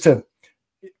 Just to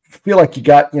feel like you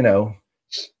got, I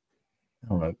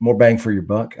don't know, more bang for your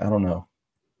buck. I don't know.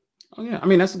 Oh yeah, I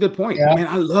mean that's a good point. Yeah. Man,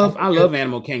 I love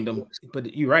Animal Kingdom,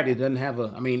 but you're right. It doesn't have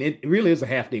it really is a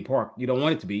half day park. You don't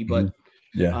want it to be, but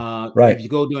right. If you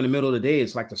go during the middle of the day,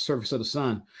 it's like the surface of the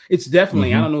sun. It's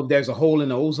definitely. I don't know if there's a hole in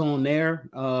the ozone there.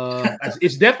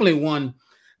 It's definitely one.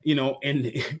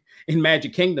 In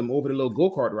Magic Kingdom over the little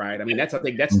go-kart ride. I mean, I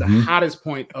think that's the hottest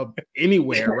point of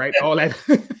anywhere, right? All that.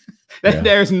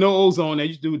 There's no ozone there.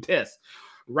 You just do a test.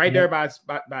 Right there by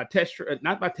test,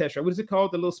 not by test. What is it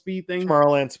called? The little speed thing?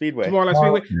 Tomorrowland Speedway.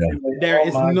 Yeah. There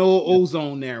is no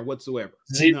ozone there whatsoever.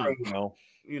 Zero.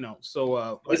 No.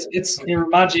 So it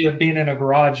reminds you of being in a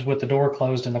garage with the door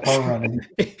closed and the car running.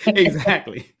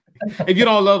 Exactly. If you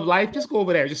don't love life, just go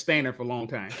over there. Just stay there for a long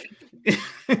time.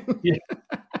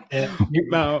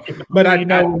 No, but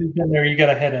when you've been there, you got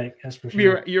a headache. That's for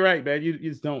sure. You're right, man. You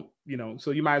just don't,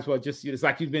 So you might as well it's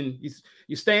like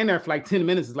you're staying there for like 10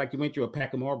 minutes. It's like you went through a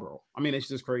pack of Marlboro. I mean, it's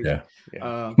just crazy.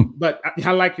 Yeah. But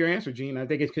I like your answer, Gene. I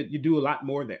think you do a lot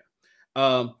more there.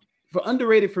 For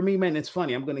underrated for me, man, it's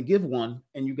funny. I'm going to give one,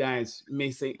 and you guys may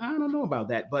say I don't know about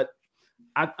that, but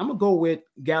I'm gonna go with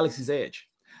Galaxy's Edge.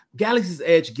 Galaxy's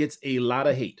Edge gets a lot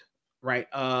of hate. Right.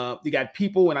 You got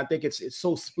people, and I think it's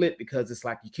so split because it's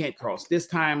like you can't cross this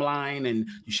timeline and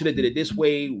you should have did it this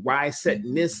way. Why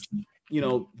setting this,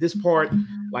 this part,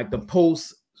 like the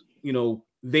post,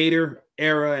 Vader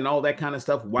era and all that kind of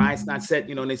stuff. Why it's not set,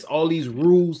 and it's all these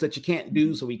rules that you can't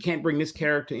do. So we can't bring this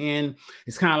character in.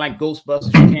 It's kind of like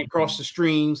Ghostbusters. You can't cross the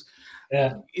streams.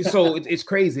 Yeah. So it's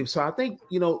crazy. So I think,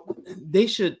 they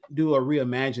should do a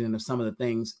reimagining of some of the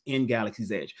things in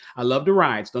Galaxy's Edge. I love the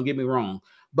rides. Don't get me wrong.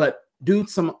 But the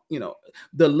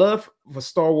love for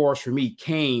Star Wars for me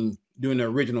came during the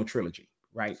original trilogy,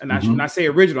 right? And when I say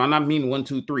original, I'm not mean 1,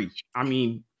 2, 3. I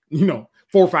mean,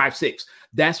 4, 5, 6.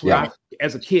 That's what I,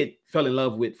 as a kid, fell in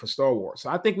love with for Star Wars. So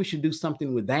I think we should do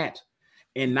something with that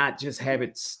and not just have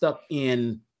it stuck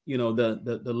in,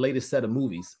 the latest set of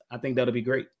movies. I think that'll be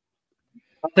great.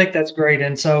 I think that's great.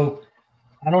 And so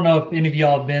I don't know if any of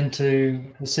y'all have been to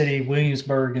the city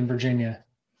Williamsburg in Virginia,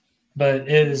 but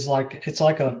it's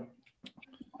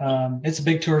a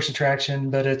big tourist attraction,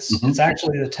 but it's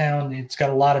actually the town. It's got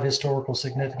a lot of historical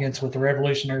significance with the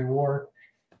Revolutionary War.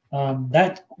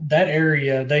 That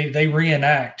area, they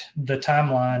reenact the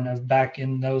timeline of back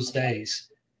in those days,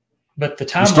 but the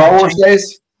timeline, Star Wars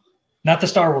days, not the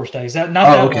Star Wars days.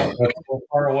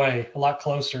 Far away, a lot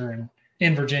closer and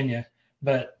in Virginia,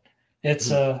 but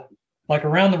it's like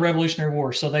around the Revolutionary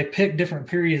War. So they pick different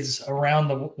periods around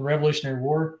the Revolutionary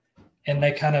War, and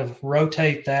they kind of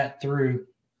rotate that through.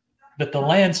 But the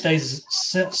land stays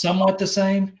somewhat the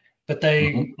same, but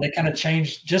they kind of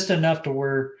change just enough to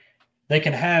where they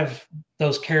can have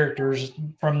those characters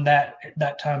from that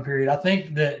time period. I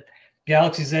think that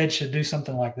Galaxy's Edge should do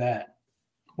something like that,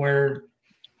 where,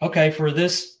 okay, for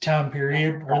this time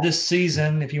period or this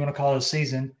season, if you want to call it a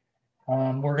season,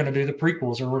 we're going to do the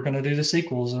prequels, or we're going to do the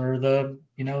sequels, or the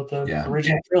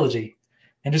original trilogy,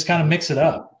 and just kind of mix it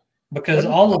up, because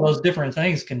all of those different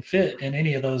things can fit in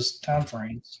any of those time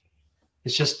frames.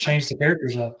 It's just change the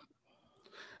characters up.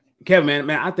 Kevin,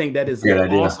 man, I think that is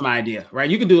an awesome idea, right?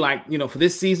 You can do for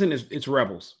this season, it's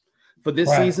Rebels. For this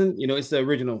season, it's the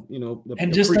original,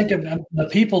 and just think of the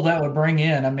people that would bring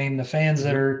in. I mean, the fans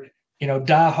that are,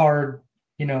 diehard,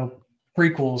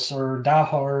 prequels, or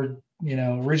diehard,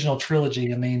 original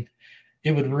trilogy. I mean,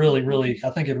 it would really, I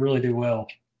think it'd really do well.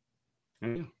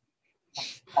 Yeah.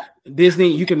 Disney,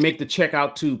 you can make the check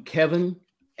out to Kevin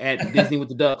at Disney with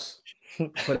the Ducks.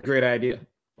 What a great idea.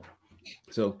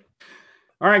 So,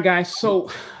 all right, guys. So,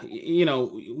 we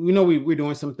know we're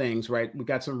doing some things, right? We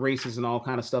got some races and all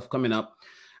kind of stuff coming up.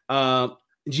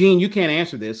 Gene, you can't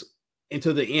answer this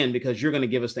until the end because you're going to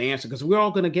give us the answer, because we're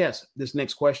all going to guess this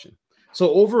next question. So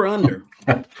over under,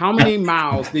 how many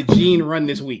miles did Gene run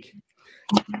this week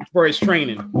for his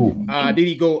training? Did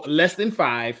he go less than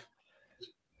 5,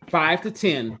 5 to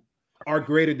 10, or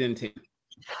greater than 10?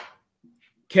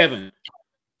 Kevin,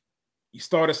 you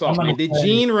start us off, man. Did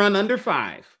Gene run under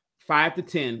 5, 5 to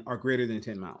 10, or greater than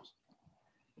 10 miles?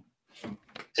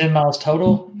 10 miles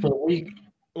total for the week?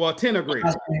 Well, 10 or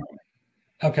greater.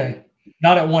 Okay.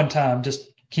 Not at one time,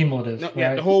 just cumulative. No,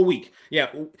 yeah, the whole week. Yeah.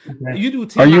 Okay. You do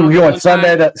 10 Are you miles on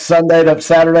Sunday to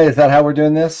Saturday? Is that how we're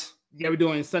doing this? Yeah, we're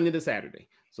doing Sunday to Saturday.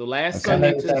 So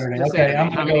Sunday to Saturday. Okay,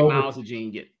 how many miles did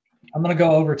Gene get? I'm going to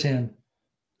go over 10.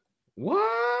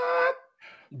 What?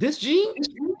 This Gene?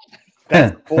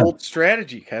 That's bold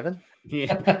strategy, Kevin.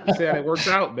 Yeah, that's how it works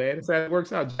out, man. That's how it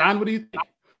works out. John, what do you think?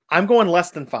 I'm going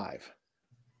less than 5.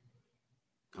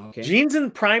 Okay. Gene's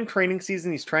in prime training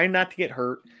season. He's trying not to get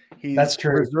hurt. That's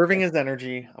true. Preserving his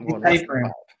energy. I'm going less than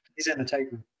 5. He's in the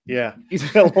taper. Yeah.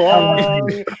 He's a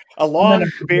long,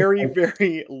 very,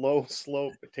 very low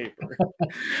slope taper.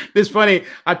 It's funny.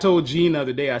 I told Gene the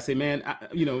other day, I said, man,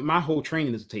 my whole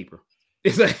training is a taper.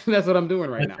 That's what I'm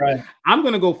doing right now. Right. I'm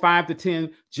going to go 5 to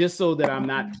 10 just so that I'm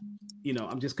not,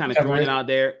 I'm just kind of throwing it out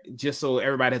there just so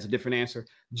everybody has a different answer.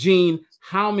 Gene,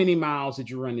 how many miles did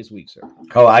you run this week, sir?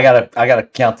 Oh, I gotta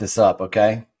count this up.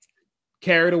 Okay.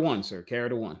 Carry the 1, sir. Carry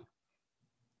the 1.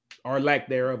 Or lack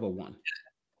thereof a 1.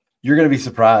 You're going to be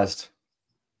surprised.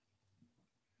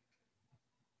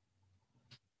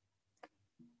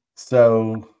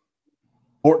 So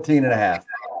 14 and a half.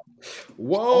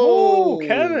 Whoa,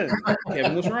 Kevin.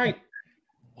 Kevin was right.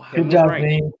 Wow. Good job,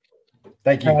 Dean.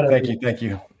 Thank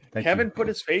you. Kevin put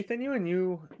his faith in you, and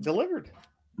you delivered.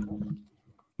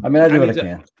 I mean, I do what I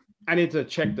can. I need to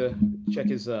check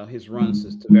his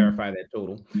runs to verify that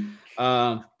total.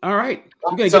 All right,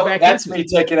 we're gonna get back. That's me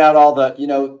taking out all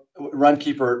the,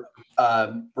 Runkeeper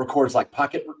records like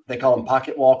pocket. They call them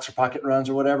pocket walks or pocket runs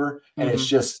or whatever, and it's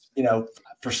just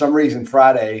for some reason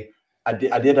Friday I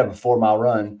did have a 4-mile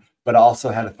run, but I also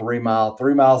had a 3 mile.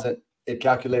 3 miles it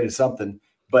calculated something,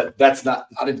 but that's not.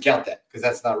 I didn't count that because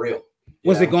that's not real.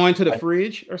 Was it going to the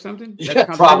fridge or something? Yeah,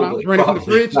 probably. Running from the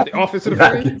fridge, the office to the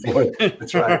fridge.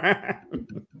 That's right.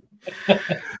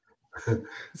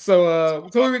 So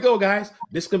here we go, guys.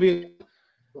 This could be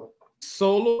a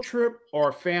solo trip or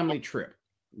a family trip.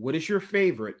 What is your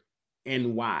favorite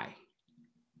and why?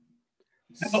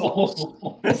 So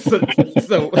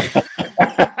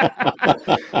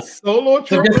solo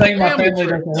trip. Good thing my family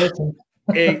trip. doesn't listen.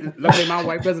 Hey, luckily my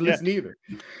wife doesn't listen either.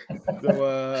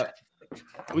 So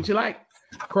what you like?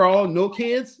 Crawl, no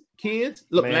kids? Kids?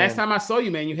 Look, man. Last time I saw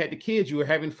you, man, you had the kids. You were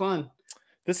having fun.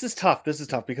 This is tough. This is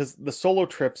tough because the solo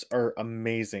trips are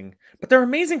amazing, but they're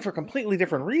amazing for completely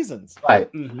different reasons.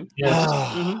 Right. Mm-hmm.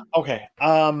 Yes. Okay.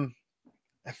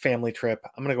 A family trip.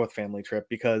 I'm gonna go with family trip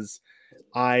because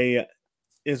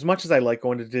as much as I like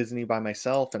going to Disney by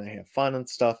myself and I have fun and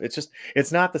stuff,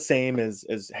 it's not the same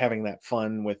as having that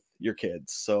fun with your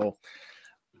kids. So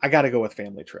I got to go with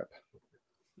family trip.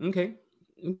 Okay.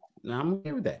 Now I'm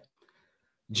okay with that.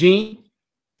 Gene,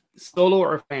 solo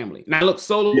or family? Now look,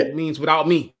 solo means without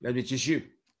me. That's just you.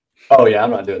 Oh yeah,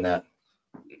 I'm not doing that.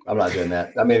 I'm not doing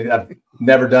that. I mean, I've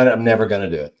never done it. I'm never going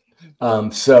to do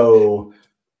it. So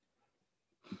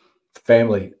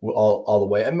family all the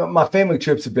way. And my family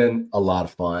trips have been a lot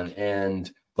of fun,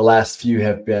 and the last few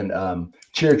have been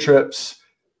cheer trips.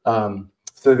 So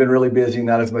they've been really busy,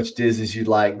 not as much Disney as you'd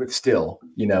like, but still,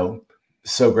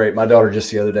 so great. My daughter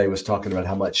just the other day was talking about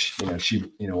how much,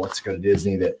 she, wants to go to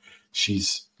Disney, that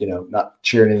she's, not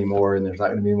cheering anymore, and there's not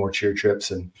going to be more cheer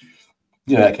trips and,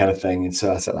 that kind of thing. And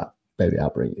so I said, baby, I'll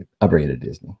bring you to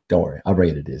Disney. Don't worry. I'll bring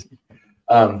you to Disney.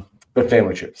 But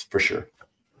family trips for sure.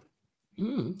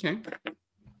 Okay.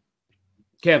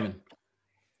 Kevin,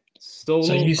 solo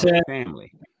So you said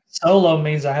family. Solo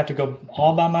means I have to go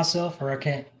all by myself, or I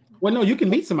can't. Well, no, you can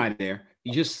meet somebody there.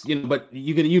 You just, but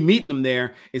you meet them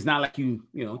there. It's not like you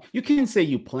can say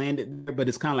you planned it there, but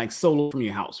it's kind of like solo from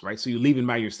your house, right? So you're leaving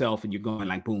by yourself and you're going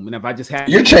like boom. And if I just have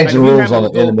you're changing rules in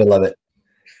the middle of it.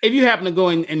 If you happen to go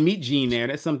and meet Gene there,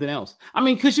 that's something else. I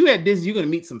mean, because you at Disney, you're going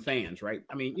to meet some fans, right?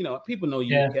 I mean, people know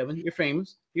you, Kevin. You're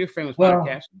famous. You're a famous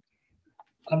podcaster.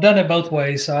 I've done it both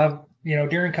ways. So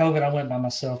during COVID, I went by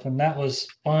myself, and that was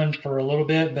fun for a little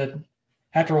bit. But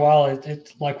after a while,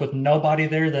 it's like with nobody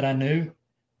there that I knew,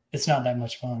 it's not that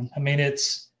much fun. I mean,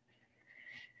 it's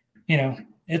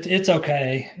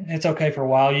okay. It's okay for a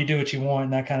while. You do what you want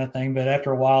and that kind of thing. But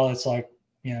after a while, it's like,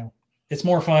 it's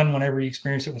more fun whenever you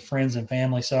experience it with friends and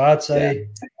family. So I'd say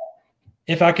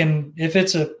if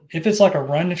it's like a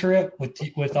run trip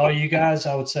with all you guys,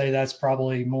 I would say that's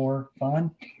probably more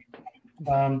fun.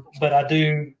 But I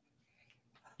do,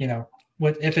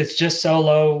 if it's just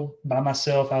solo by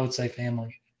myself, I would say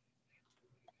family.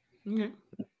 Okay.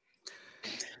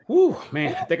 Woo,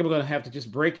 man, I think I'm going to have to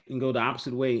just break and go the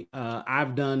opposite way.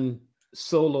 I've done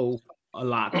solo a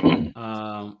lot,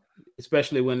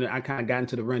 especially when I kind of got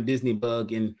into the Run Disney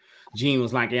bug, and Gene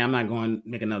was like, "Yeah, I'm not going to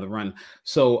make another run."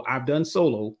 So I've done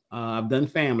solo. I've done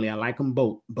family. I like them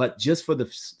both, but just for the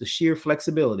sheer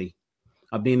flexibility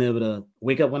of being able to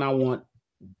wake up when I want,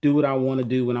 do what I want to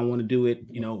do when I want to do it,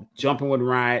 jump in with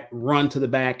ride, run to the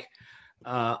back,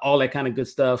 all that kind of good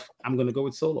stuff. I'm going to go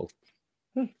with solo.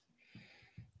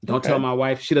 Don't tell my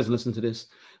wife. She doesn't listen to this.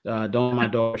 Don't my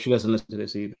daughter. She doesn't listen to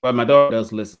this either. But my daughter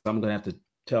does listen. So I'm going to have to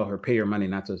tell her, pay her money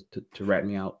not to rat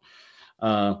me out.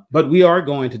 But we are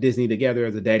going to Disney together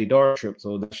as a daddy-daughter trip,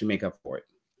 so that should make up for it.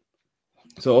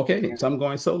 So, okay. So I'm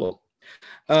going solo.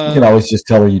 You can always just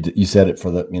tell her you said it for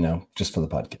the, just for the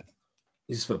podcast.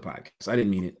 Just for the podcast. I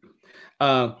didn't mean it.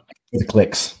 For the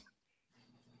clicks.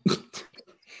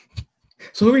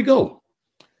 So here we go.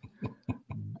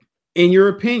 In your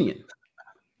opinion,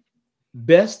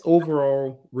 best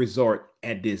overall resort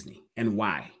at Disney and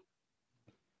why?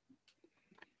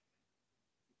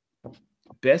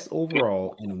 Best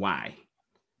overall and why?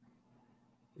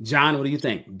 John, what do you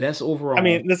think? Best overall? I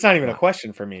mean, that's not even a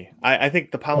question for me. I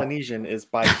think the Polynesian is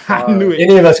by far. I knew it.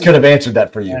 Any of us could have answered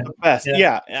that for you. The best.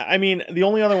 Yeah. I mean, the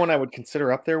only other one I would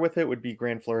consider up there with it would be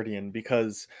Grand Floridian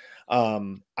because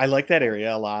I like that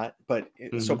area a lot. But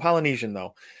so Polynesian,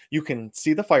 though, you can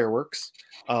see the fireworks.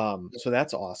 So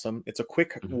that's awesome. It's a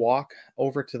quick walk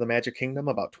over to the Magic Kingdom,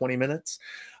 about 20 minutes.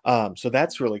 So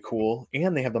that's really cool.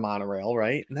 And they have the monorail,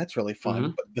 right? And that's really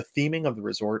fun. But the theming of the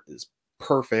resort is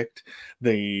perfect.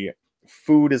 The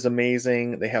food is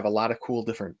amazing. They have a lot of cool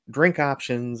different drink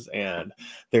options, and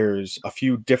there's a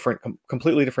few different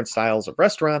completely different styles of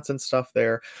restaurants and stuff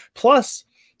there. Plus,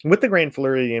 with the Grand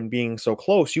Floridian being so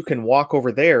close, you can walk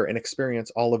over there and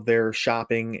experience all of their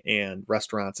shopping and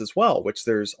restaurants as well, which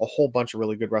there's a whole bunch of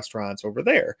really good restaurants over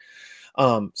there.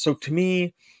 So to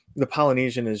me, the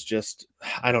Polynesian is just,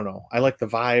 I don't know. I like the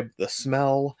vibe, the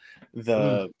smell,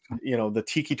 the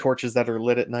tiki torches that are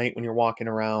lit at night when you're walking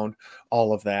around,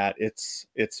 all of that. It's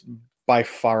by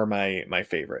far my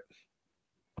favorite.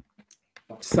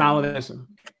 Solid answer.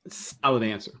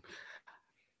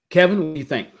 Kevin, what do you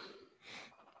think?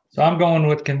 So I'm going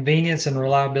with convenience and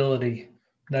reliability.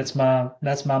 That's my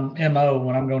MO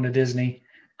when I'm going to Disney.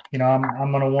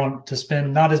 I'm going to want to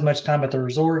spend not as much time at the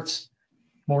resorts,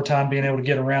 more time being able to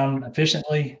get around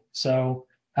efficiently. So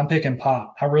I'm picking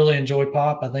Pop. I really enjoy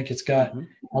Pop. I think I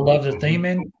love the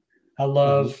theming. I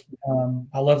love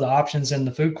the options in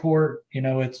the food court.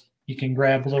 You can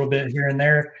grab a little bit here and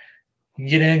there. You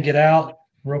get in, get out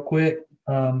real quick.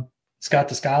 It's got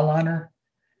the Skyliner.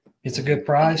 It's a good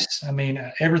price. I mean,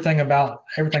 everything about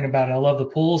it. I love the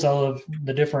pools. I love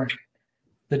the different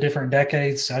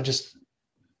decades.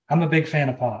 I'm a big fan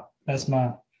of Pop. That's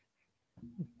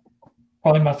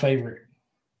probably my favorite.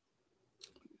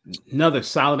 Another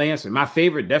solid answer. My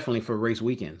favorite, definitely for race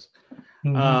weekends.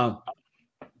 Mm-hmm.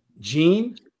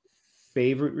 Gene,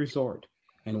 favorite resort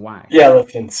and why? Yeah,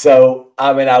 listen. So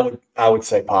I mean, I would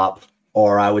say Pop,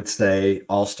 or I would say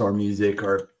All Star Music,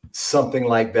 or something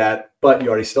like that. But you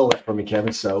already stole that from me,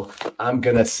 Kevin. So I'm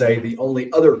gonna say the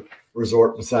only other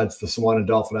resort besides the Swan and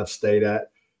Dolphin I've stayed at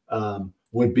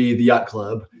would be the Yacht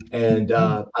Club, and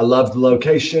I love the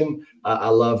location. I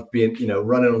love being,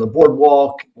 running on the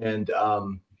boardwalk, and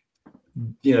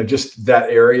just that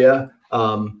area.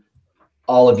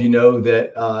 All of you know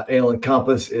that Ale and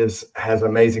Compass has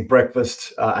amazing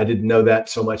breakfast. I didn't know that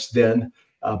so much then,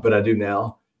 but I do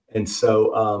now. And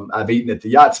so I've eaten at the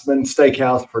Yachtsman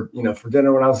Steakhouse for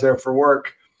dinner when I was there for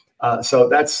work. So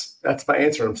that's my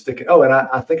answer. I'm sticking. Oh, and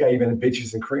I think I even had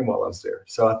peaches and cream while I was there.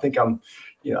 So I think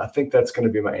I think that's going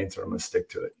to be my answer. I'm going to stick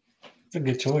to it. It's a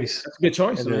good choice. That's a good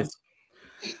choice, man.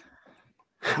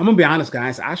 I'm gonna be honest,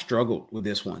 guys. I struggled with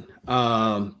this one.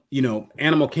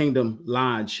 Animal Kingdom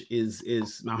Lodge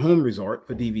is my home resort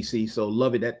for DVC, so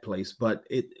love it, that place. But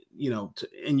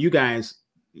and you guys,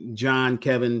 John,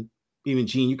 Kevin, even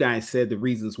Gene, you guys said the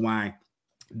reasons why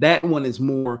that one is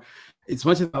more. As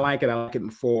much as I like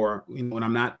it for when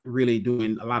I'm not really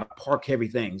doing a lot of park heavy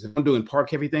things. If I'm doing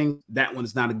park heavy things, that one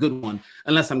is not a good one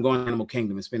unless I'm going to Animal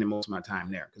Kingdom and spending most of my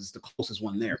time there because it's the closest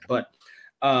one there. But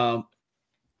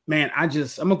man, I'm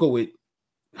gonna go with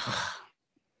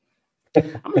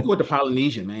the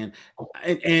Polynesian, man,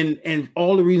 and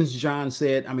all the reasons John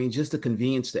said. I mean, just the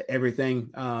convenience to everything.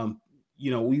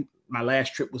 My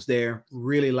last trip was there.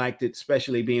 Really liked it,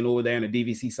 especially being over there on the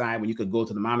DVC side when you could go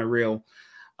to the monorail,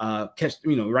 catch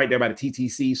right there by the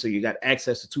TTC, so you got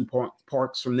access to two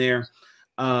parks from there,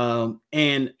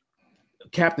 and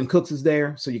Captain Cook's is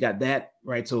there, so you got that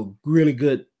right. So really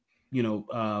good,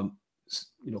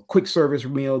 quick service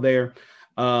meal there.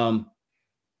 And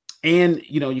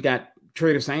you got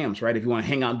Trader Sam's, right? If you want to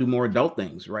hang out and do more adult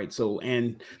things, right? So,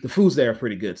 and the foods there are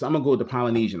pretty good. So I'm gonna go with the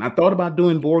Polynesian. I thought about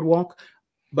doing Boardwalk,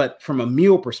 but from a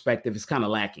meal perspective, it's kind of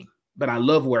lacking. But I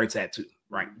love where it's at too,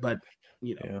 right? But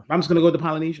I'm just gonna go with the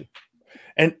Polynesian.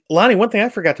 And Lonnie, one thing I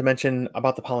forgot to mention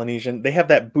about the Polynesian, they have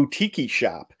that boutique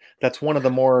shop. That's one of the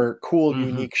more cool,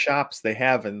 unique shops they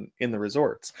have in the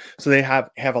resorts. So they have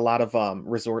a lot of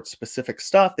resort specific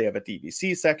stuff. They have a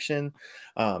DVC section.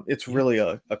 It's really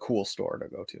a cool store to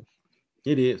go to.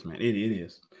 It is, man. It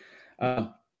is.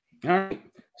 All right.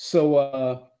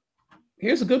 So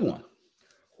here's a good one.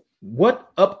 What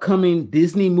upcoming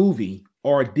Disney movie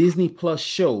or Disney Plus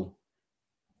show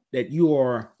that you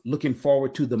are looking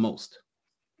forward to the most?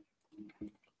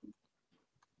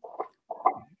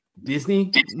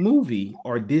 Disney movie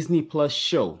or Disney Plus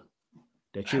show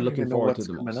that you're looking forward to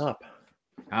the most? Up.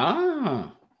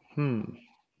 I'm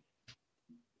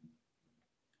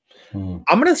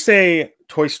gonna say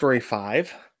Toy Story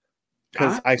 5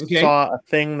 because I saw a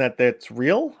thing that's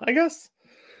real, I guess.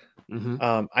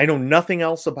 Mm-hmm. I know nothing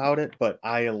else about it, but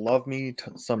I love me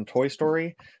some Toy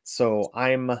Story. So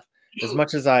I'm, as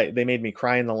much as they made me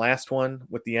cry in the last one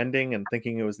with the ending and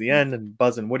thinking it was the end, and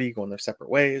Buzz and Woody going their separate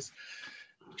ways.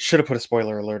 Should have put a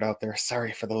spoiler alert out there.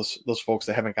 Sorry for those folks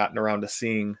that haven't gotten around to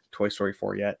seeing Toy Story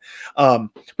 4 yet. But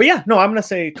yeah, no, I'm going to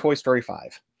say Toy Story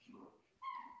 5.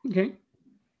 Okay.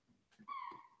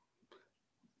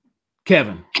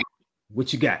 Kevin,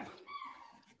 what you got?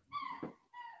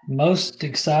 Most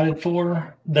excited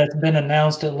for that's been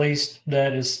announced, at least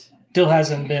that is still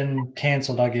hasn't been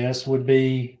canceled, I guess, would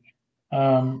be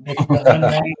it's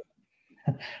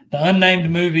the unnamed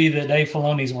movie that Dave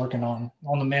Filoni's working on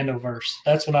the Mandoverse.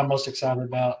 That's what I'm most excited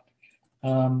about.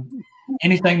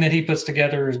 Anything that he puts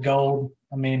together is gold.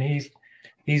 I mean,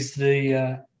 he's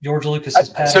the George Lucas's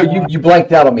Padawan. So you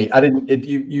blanked out on me. I didn't.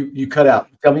 You cut out.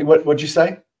 Tell me what'd you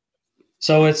say?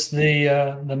 So it's the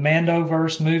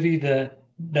Mandoverse movie that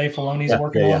Dave Filoni's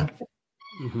working on.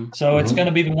 Mm-hmm. So it's going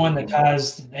to be the one that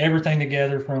ties everything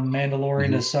together from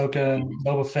Mandalorian to Ahsoka and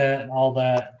Boba Fett and all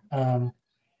that.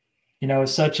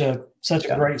 It's such a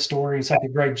great story, such a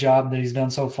great job that he's done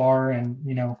so far, and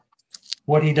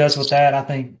what he does with that, I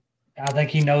think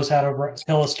he knows how to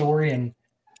tell a story and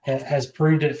has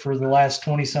proved it for the last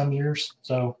 20 some years.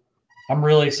 So I'm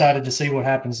really excited to see what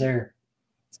happens there.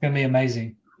 It's going to be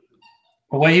amazing.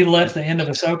 The way he left the end of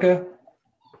Ahsoka,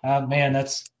 man,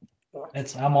 that's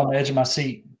I'm on the edge of my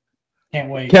seat. Can't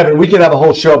wait. Kevin, we could have a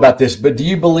whole show about this, but do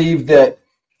you believe that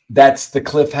that's the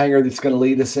cliffhanger that's going to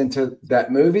lead us into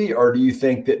that movie? Or do you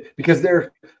think that because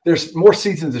there's more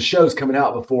seasons of shows coming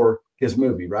out before his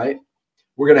movie, right?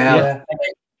 We're going to have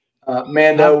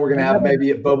Mando. We're going to have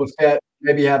maybe at Boba Fett,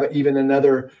 maybe have even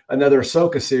another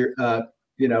Ahsoka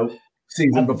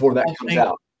season before that comes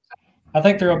out. I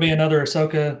think there will be another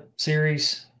Ahsoka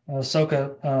series,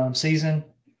 Ahsoka season.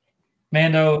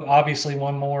 Mando, obviously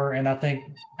one more, and I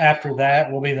think after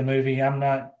that will be the movie.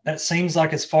 That seems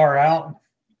like it's far out,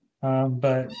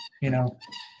 but I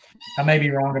may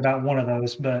be wrong about one of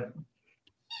those, but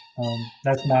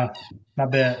that's my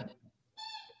bet.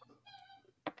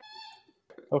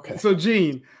 Okay. So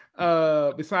Gene,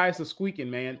 besides the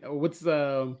squeaking, man, which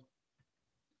show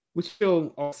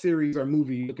or series or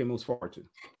movie you looking most forward to?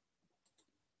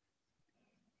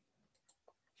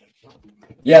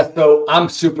 Yeah, so I'm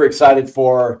super excited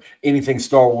for anything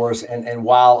Star Wars, and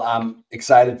while I'm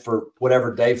excited for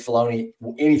whatever Dave Filoni,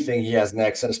 anything he has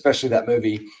next, and especially that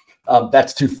movie,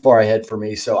 that's too far ahead for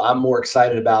me. So I'm more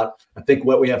excited about, I think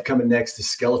what we have coming next is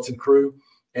Skeleton Crew,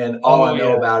 and all I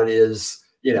know about it is,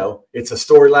 it's a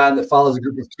storyline that follows a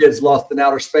group of kids lost in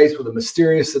outer space with a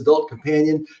mysterious adult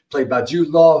companion played by Jude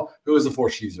Law, who is a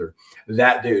Force user.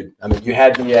 That dude, I mean, you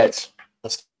had me at a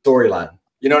storyline.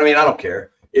 You know what I mean? I don't care.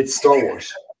 It's Star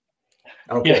Wars.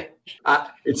 I don't care.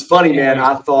 It's funny, man.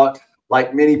 I thought,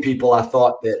 like many people, I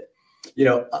thought that,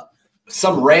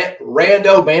 some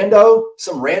random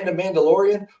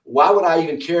Mandalorian. Why would I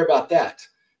even care about that?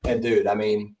 And dude, I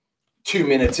mean, 2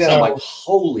 minutes in, I'm like,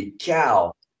 holy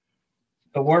cow.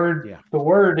 The word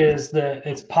is that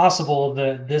it's possible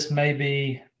that this may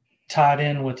be tied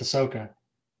in with Ahsoka.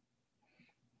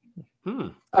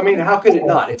 I mean, how could it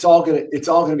not? It's all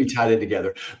gonna be tied in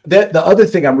together. The other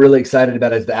thing I'm really excited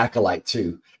about is the Acolyte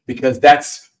too, because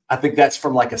I think that's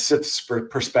from like a Sith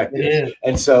perspective.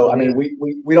 And so, I mean,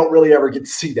 we don't really ever get to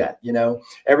see that.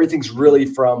 Everything's really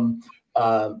from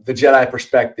the Jedi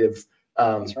perspective.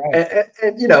 That's right.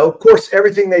 And of course,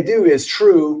 everything they do is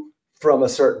true from a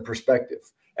certain perspective.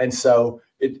 And so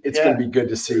it's going to be good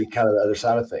to see kind of the other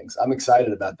side of things. I'm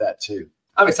excited about that too.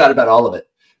 I'm excited about all of it.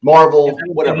 Marvel,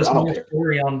 whatever. I don't care.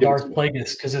 Story on Darth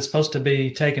Plagueis, because it's supposed to be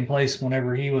taking place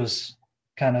whenever he was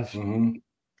kind of coming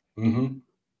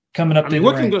up. I mean,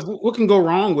 what can go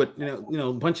wrong with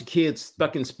a bunch of kids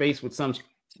stuck in space with some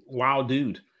wild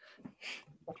dude?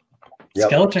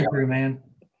 Skeleton Crew, man.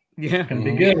 Yeah, gonna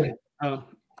be good.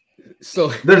 So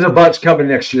there's a bunch coming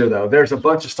next year, though. There's a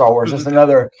bunch of Star Wars. There's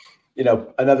another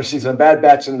season of Bad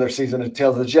Batch, another season of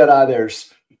Tales of the Jedi.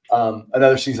 There's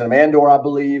another season of Andor, I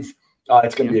believe.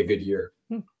 It's going to be a good year.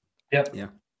 Yep. Yeah.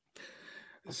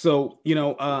 So,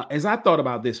 as I thought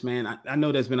about this, man, I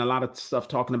know there's been a lot of stuff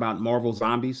talking about Marvel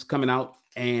Zombies coming out,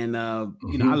 and I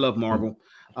love Marvel,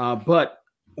 but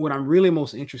what I'm really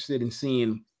most interested in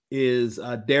seeing is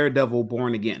Daredevil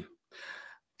Born Again.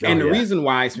 And the reason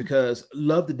why is because I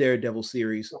love the Daredevil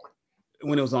series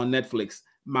when it was on Netflix.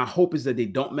 My hope is that they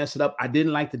don't mess it up. I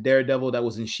didn't like the Daredevil that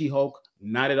was in She-Hulk,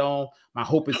 not at all. My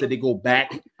hope is that they go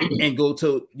back and go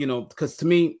to, because to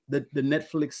me, the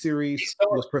Netflix series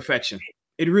was perfection.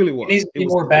 It really was. He needs to be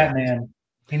more Batman.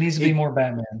 He needs to be more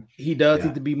Batman. He does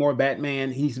need to be more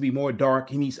Batman. He needs to be more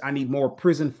dark. I need more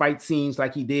prison fight scenes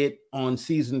like he did on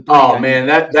season 3. Oh man,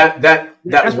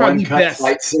 that one cut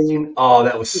fight scene. Oh,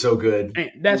 that was so good.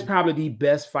 And that's probably the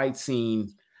best fight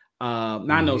scene. Now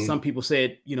I know some people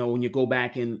said, when you go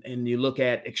back and you look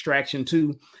at Extraction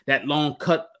 2, that long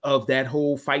cut of that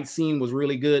whole fight scene was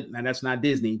really good. Now that's not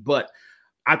Disney, but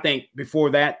I think before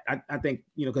that, I think,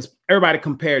 because everybody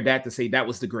compared that to say that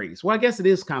was the greatest. Well, I guess it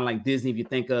is kind of like Disney if you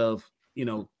think of,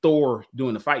 Thor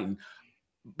doing the fighting,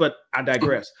 but I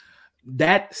digress.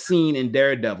 That scene in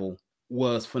Daredevil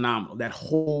was phenomenal. That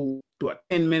whole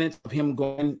 10 minutes of him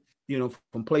going,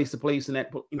 from place to place, and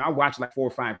that, I watched like 4 or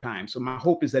 5 times. So my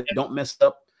hope is that they don't mess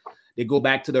up. They go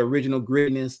back to the original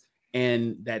grittiness,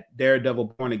 and that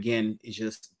Daredevil Born Again is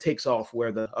just takes off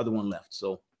where the other one left.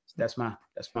 So that's my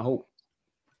hope.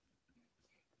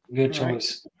 Good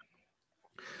choice.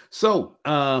 Right. So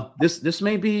this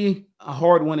may be a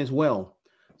hard one as well.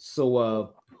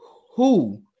 So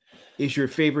who is your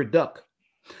favorite duck?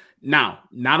 Now,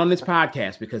 not on this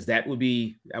podcast, because that would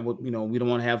we don't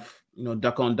want to have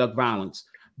duck on duck violence,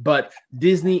 but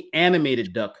Disney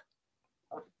animated duck.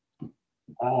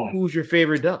 Who's your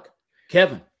favorite duck?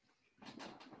 Kevin.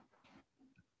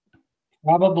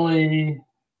 Probably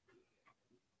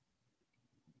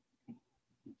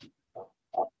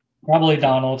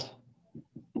Donald.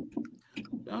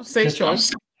 Safe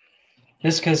choice.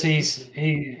 Just because he's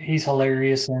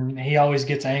hilarious and he always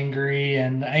gets angry,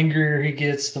 and the angrier he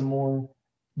gets, the more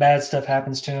bad stuff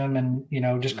happens to him. And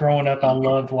just growing up, I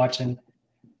loved watching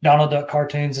Donald Duck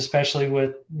cartoons, especially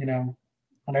with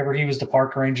whenever he was the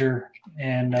park ranger,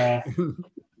 and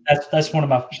that's one of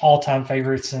my all-time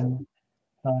favorites. And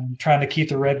trying to keep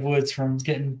the redwoods from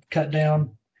getting cut down,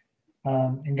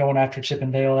 and going after Chip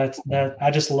and Dale. That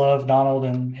I just love Donald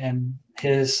and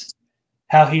his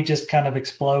how he just kind of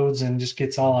explodes and just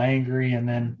gets all angry, and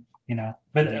then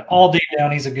but all deep down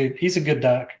he's a good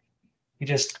duck. He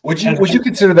just would you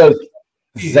consider those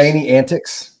zany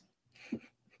antics?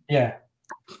 Yeah.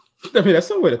 I mean, that's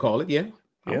some way to call it. Yeah.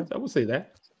 Yeah. I would say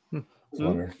that.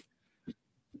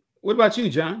 What about you,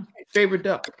 John? Favorite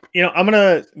duck? I'm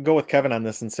gonna go with Kevin on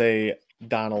this and say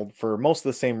Donald for most of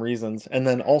the same reasons, and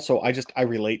then also I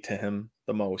relate to him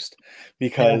the most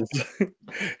because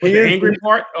the angry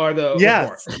part or the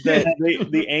yes, part?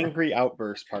 the angry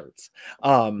outburst parts.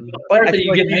 But that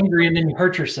you get angry and then you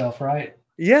hurt yourself, right?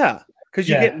 Yeah, because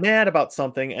you get mad about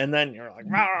something and then you're like,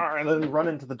 and then run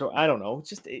into the door. I don't know. It's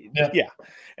just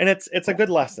and it's a good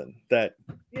lesson that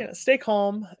stay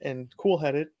calm and cool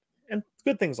headed, and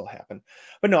good things will happen.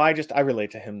 But no, I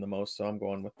relate to him the most, so I'm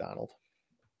going with Donald.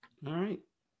 All right,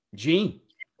 Gene.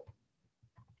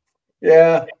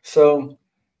 Yeah, so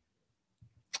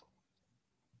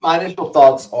my initial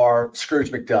thoughts are Scrooge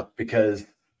McDuck because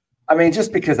I'm envious,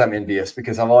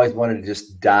 because I've always wanted to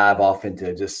just dive off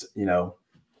into just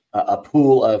a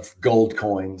pool of gold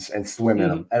coins and swim in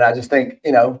them, and I just think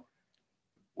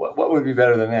what would be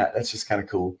better than that? That's just kind of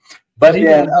cool. But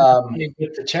then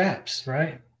with the chaps,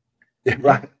 right?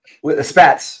 Right, with the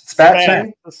spats,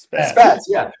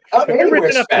 yeah.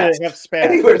 Anywhere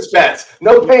spats,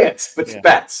 no pants, but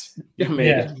spats.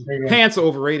 Yeah, pants are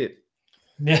overrated.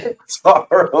 Pants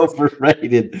are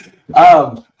overrated.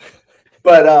 But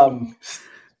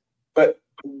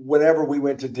whenever we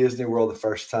went to Disney World the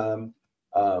first time,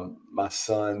 my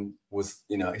son was,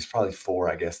 he's probably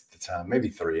 4, I guess, at the time, maybe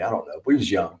 3. I don't know. He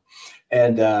was young,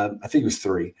 and I think he was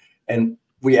 3, and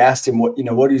we asked him what he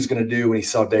was going to do when he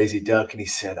saw Daisy Duck, and he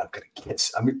said, "I'm going to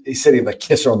kiss." He said he would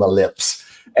kiss her on the lips,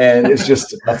 and it's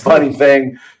just a funny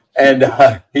thing. And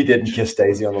he didn't kiss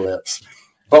Daisy on the lips,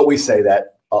 but we say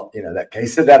that, he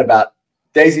said that about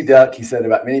Daisy Duck. He said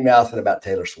about Minnie Mouse and about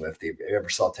Taylor Swift. If you ever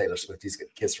saw Taylor Swift, he's going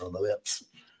to kiss her on the lips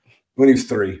when he was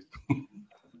 3.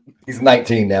 He's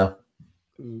 19 now.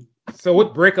 So,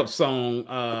 what breakup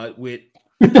song with?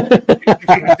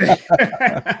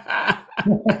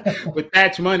 With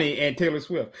Thatch Money and Taylor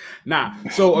Swift.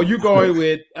 So are you going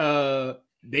with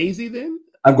Daisy then?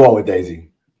 I'm going with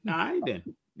Daisy. All right then.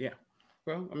 Yeah.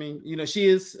 Well, I mean,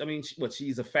 she's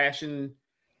a fashion.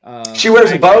 She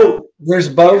wears a bow. Wears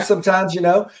a bow sometimes, and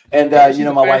my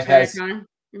wife has.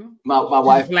 My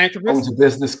wife owns a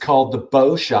business called the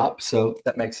Bow Shop, so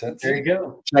that makes sense. There you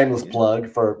go. Shameless plug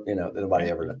for that nobody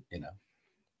ever.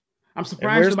 I'm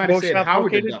surprised somebody said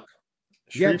Howard the Duck.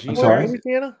 Yeah, I'm sorry.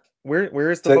 Louisiana? Where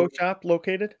is the boat shop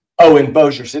located? Oh, in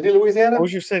Bossier City, Louisiana.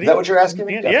 Bossier City. Is that what you're asking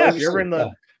me? Yeah, if you're in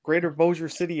the greater Bossier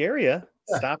City area,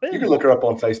 stop in. You can look her up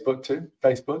on Facebook too.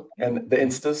 Facebook and the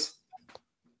Instas.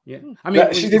 Yeah, I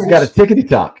mean, she's even got a tickety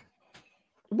talk.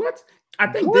 What? I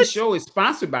think this show is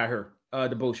sponsored by her.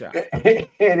 The Bow Shop. It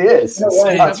is. It's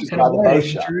sponsored by the Bow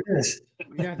Shop.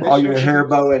 All your hair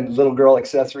bow and little girl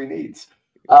accessory needs.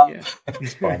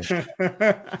 It's fun.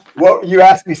 Well, you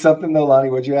asked me something though, Lonnie.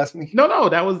 What'd you ask me? No,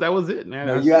 that was it, man.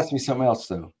 No, you asked me something else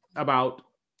though. About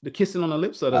the kissing on the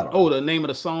lips of the name of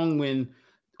the song when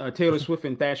Taylor Swift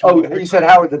and Thatch. You said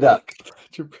Howard the Duck.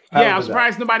 I'm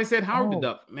surprised nobody said Howard the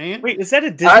Duck, man. Wait, is that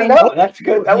a Disney? I know, that's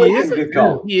good. That was a good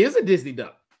call. He is a Disney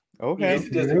duck. Okay. He's a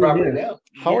Disney property now.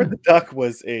 Howard the Duck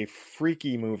was a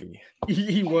freaky movie.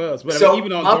 He was, but so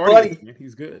even on my buddy,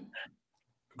 he's good.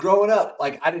 Growing up,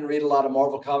 I didn't read a lot of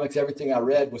Marvel comics. Everything I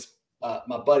read was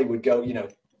my buddy would go,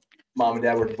 mom and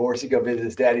dad were divorced. He'd go visit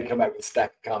his dad. He'd come back with a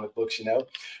stack of comic books,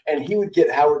 and he would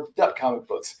get Howard the Duck comic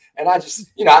books. And I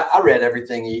just, I read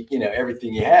everything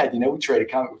everything he had. We traded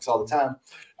comic books all the time.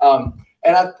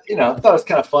 And I thought it was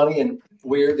kind of funny and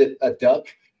weird that a duck.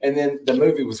 And then the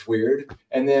movie was weird.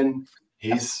 And then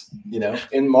he's,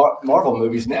 in Marvel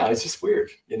movies now. It's just weird,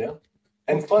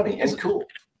 and funny and cool.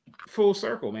 Full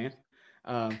circle, man.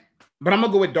 But I'm going to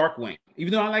go with Darkwing.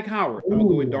 Even though I like Howard, I'm going to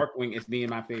go with Darkwing as being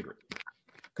my favorite.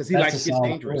 Because he likes to get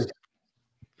dangerous.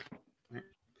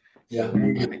 Yeah.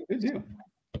 Good deal.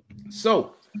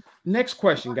 So, next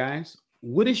question, guys.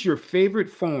 What is your favorite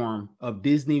form of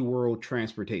Disney World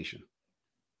transportation?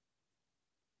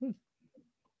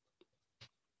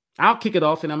 I'll kick it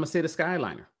off and I'm going to say the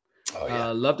Skyliner. Oh, yeah.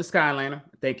 Love the Skyliner.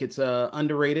 I think it's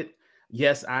underrated.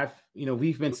 yes,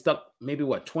 we've been stuck maybe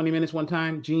 20 minutes one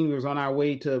time. Gene, we was on our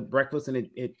way to breakfast and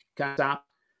it kind of stopped.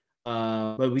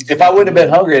 But if I wouldn't have been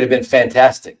hungry, it'd have been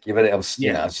fantastic. But I was,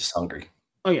 I was just hungry.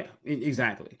 Oh yeah,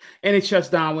 exactly. And it shuts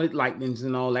down when it lightnings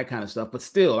and all that kind of stuff. But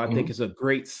still, I think it's a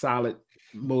great, solid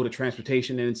mode of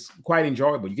transportation, and it's quite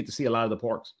enjoyable. You get to see a lot of the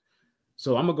parks.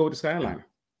 So I'm gonna go with the Skyliner.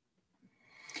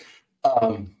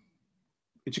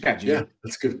 What you got, Gene? Yeah,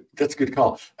 that's good. That's a good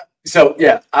call. So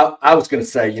yeah, I was gonna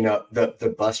say,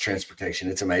 the bus transportation,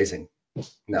 it's amazing.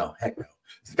 No, heck no.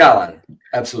 Skyliner,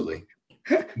 absolutely.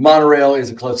 Monorail is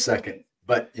a close second,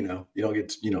 but you don't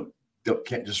get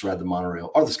can't just ride the monorail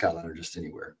or the Skyliner just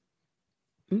anywhere.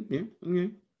 Mm-hmm.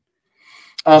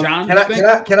 John, can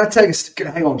I take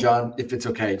hang on, John, if it's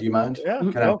okay? Do you mind? Yeah,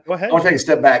 go ahead. I want to take a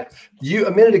step back. A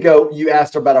minute ago, you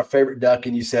asked about our favorite duck,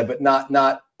 and you said, but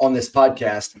not on this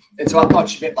podcast. And so I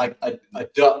thought you meant like a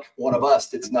duck, one of us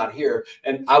that's not here.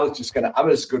 And I'm just gonna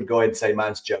go ahead and say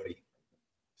mine's Jody.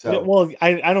 So well,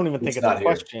 I don't even think it's a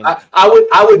question. I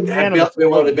would have been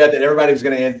willing to bet that everybody was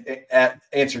going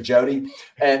to answer Jody.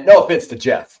 And no offense to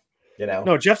Jeff,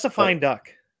 No, Jeff's a fine duck.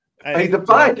 He's a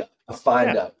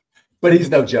fine duck, but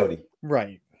he's no Jody.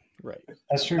 Right.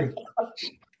 That's true.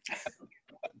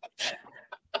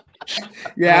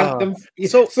 Yeah.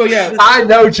 So yeah, I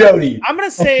know Jody. I'm gonna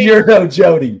say you're no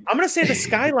Jody. I'm gonna say the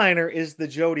Skyliner is the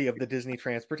Jody of the Disney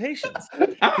transportations.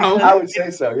 I would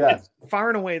say so. Yeah, it's far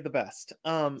and away the best.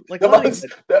 Like the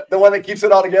one that keeps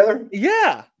it all together.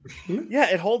 Yeah,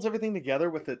 it holds everything together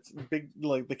with its big,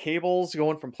 like the cables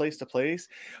going from place to place.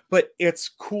 But it's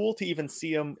cool to even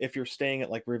see them if you're staying at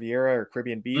like Riviera or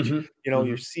Caribbean Beach.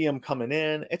 You see them coming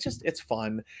in. It's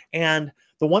fun. And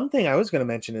the one thing I was going to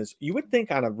mention is you would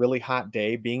think on a really hot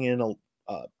day, being in a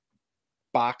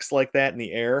box like that in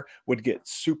the air would get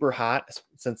super hot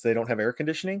since they don't have air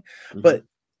conditioning. But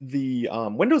the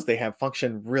windows they have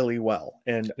function really well.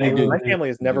 And my family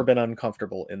has never been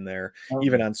uncomfortable in there,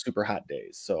 even on super hot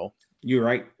days. So you're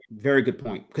right. Very good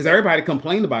point. Because everybody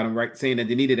complained about them, right? Saying that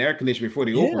they needed air conditioning before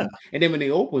they opened. And then when they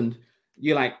opened,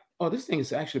 you're like, oh, this thing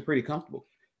is actually pretty comfortable.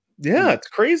 Yeah, it's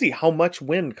crazy how much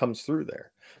wind comes through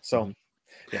there. So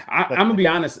yeah, I'm gonna be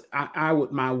honest. I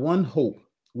would. My one hope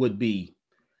would be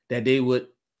that they would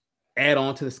add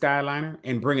on to the Skyliner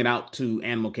and bring it out to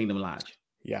Animal Kingdom Lodge.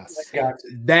 Yes,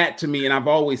 that to me, and I've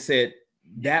always said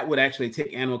that would actually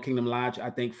take Animal Kingdom Lodge. I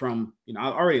think from I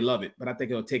already love it, but I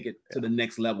think it'll take it to the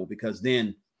next level because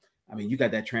then, you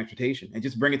got that transportation and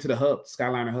just bring it to the hub,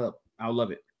 Skyliner hub. I'll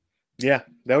love it. Yeah,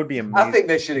 that would be amazing. I think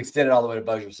they should extend it all the way to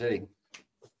Bossier City.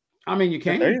 You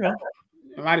can. There you go.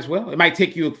 Might as well. It might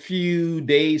take you a few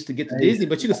days to get to Disney,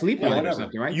 but you can sleep on it or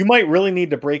something, right? You might really need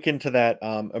to break into that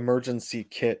emergency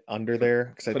kit under there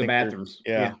because I think the bathrooms.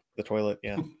 The toilet.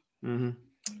 Yeah.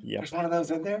 Yeah. There's one of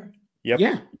those in there. Yep.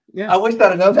 Yeah. I wish I'd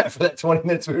have known that for that 20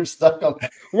 minutes we were stuck on.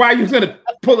 Why are you gonna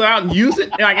pull it out and use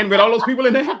it? And with all those people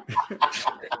in there?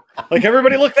 Like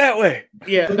everybody look that way.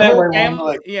 Yeah.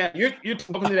 You're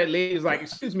talking to that lady. It's like,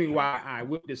 excuse me, why I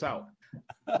whipped this out.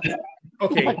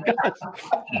 Okay.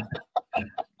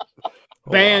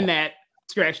 Ban that.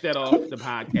 Scratch that off the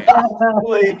podcast.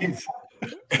 Please.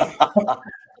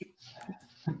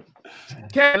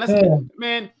 Okay,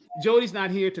 man. Jody's not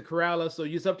here to corral us, so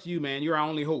it's up to you, man. You're our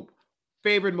only hope.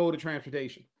 Favorite mode of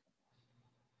transportation?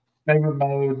 Favorite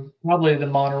mode, probably the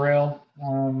monorail,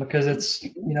 because it's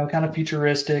kind of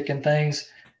futuristic and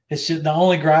things. It's just the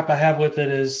only gripe I have with it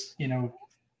is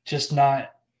just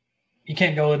not. You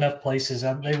can't go enough places.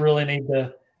 They really need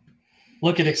to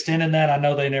look at extending that. I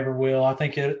know they never will. I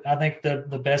think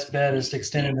the best bet is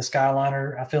extending the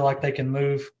Skyliner. I feel like they can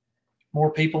move more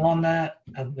people on that.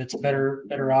 It's a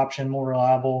better option, more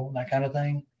reliable, that kind of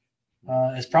thing.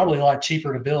 It's probably a lot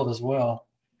cheaper to build as well.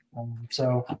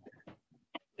 So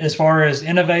as far as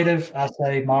innovative, I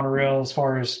say monorail. As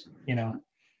far as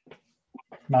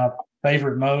my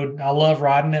favorite mode, I love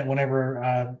riding it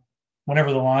whenever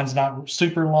the line's not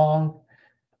super long.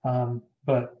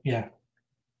 But yeah.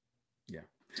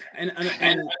 And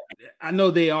I know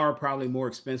they are probably more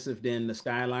expensive than the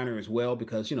Skyliner as well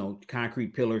because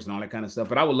concrete pillars and all that kind of stuff.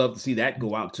 But I would love to see that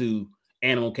go out to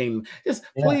Animal Kingdom.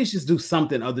 Please just do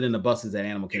something other than the buses at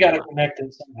Animal Kingdom. You got to connect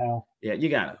it somehow. Yeah, you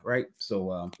got it right.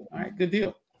 So all right, good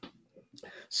deal.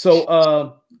 So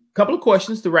a couple of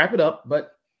questions to wrap it up,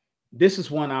 but this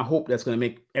is one I hope that's going to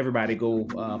make everybody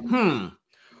go,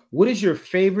 What is your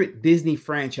favorite Disney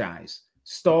franchise?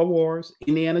 Star Wars,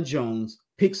 Indiana Jones,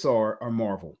 Pixar, or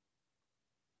Marvel?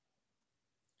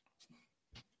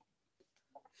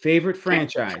 Favorite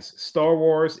franchise: Star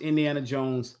Wars, Indiana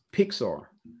Jones, Pixar.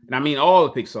 And I mean all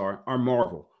of Pixar or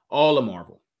Marvel. All of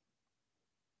Marvel.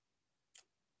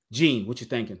 Gene, what you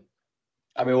thinking?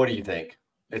 I mean, what do you think?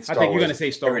 It's I Star think you're Wars gonna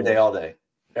say Star every Wars. day, all day.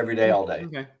 Every day, all day.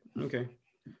 Okay.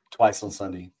 Twice on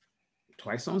Sunday.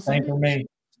 Twice on Same Sunday.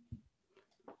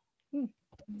 for me.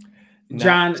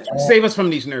 John, save us from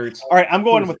these nerds. All right, I'm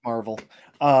going with Marvel.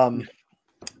 The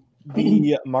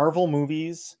Marvel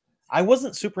movies, I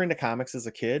wasn't super into comics as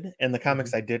a kid, and the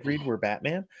comics I did read were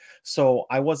Batman. So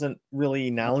I wasn't really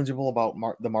knowledgeable about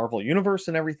the Marvel universe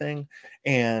and everything.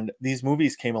 And these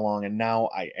movies came along, and now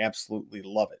I absolutely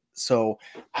love it. So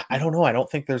I don't know. I don't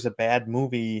think there's a bad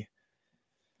movie.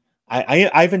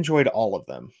 I've enjoyed all of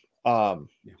them.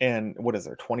 And what is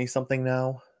there, 20 something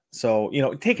now? So,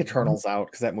 take Eternals out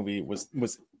because that movie was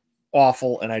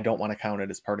awful, and I don't want to count it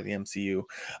as part of the MCU.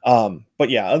 But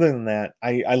yeah, other than that,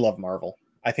 I love Marvel.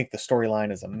 I think the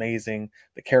storyline is amazing.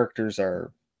 The characters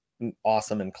are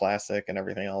awesome and classic and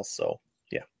everything else. So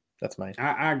yeah, that's mine.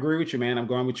 I agree with you, man. I'm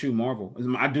going with you, Marvel.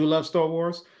 I do love Star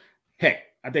Wars. Heck,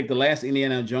 I think the last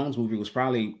Indiana Jones movie was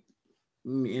probably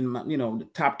in my, the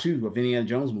top 2 of Indiana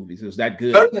Jones movies. It was that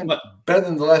good. Better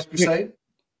than The Last Crusade?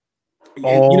 You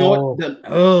know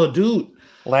what? Dude.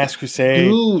 Last Crusade.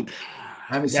 Dude.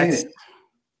 I haven't seen it.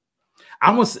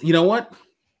 You know what?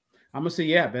 I'm going to say,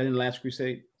 yeah, better than Last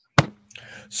Crusade.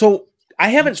 So I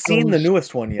haven't seen the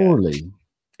newest one yet. Poorly.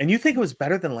 And you think it was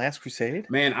better than Last Crusade?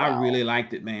 Man, I really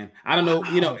liked it, man. I don't know,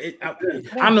 I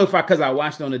don't know if because I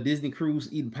watched it on a Disney cruise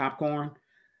eating popcorn.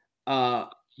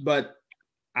 But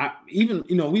I even,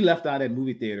 we left out at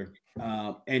movie theater.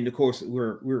 And of course,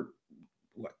 we're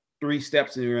 3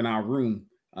 steps and we're in our room.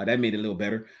 That made it a little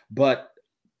better. But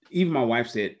even my wife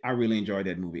said, I really enjoyed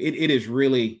that movie. It is.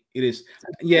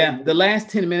 The last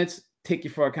 10 minutes take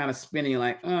you for a kind of spinning,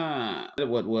 like, what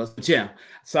it was. But yeah,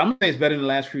 so I'm going to say it's better than The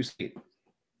Last Crusade.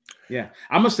 Yeah,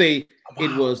 I'm going to say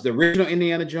it was the original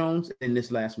Indiana Jones and this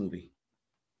last movie.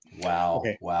 Wow.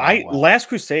 Okay. Wow. Last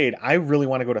Crusade, I really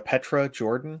want to go to Petra,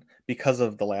 Jordan, because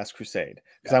of the Last Crusade.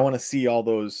 Because I want to see all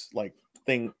those, like,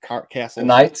 castles. The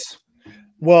Knights?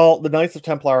 Well, the Knights of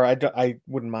Templar, I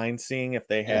wouldn't mind seeing if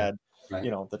they had, right.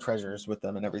 The treasures with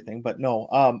them and everything. But no,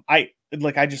 I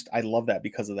love that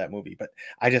because of that movie. But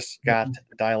I just got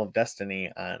Dial of Destiny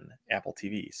on Apple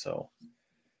TV, so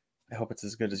I hope it's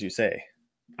as good as you say.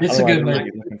 It's Otherwise, a good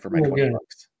movie. looking for my $20.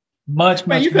 Much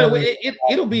better.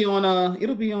 It'll be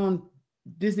on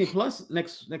Disney Plus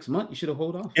next month. You should have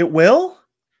hold off. It will?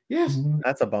 Yes.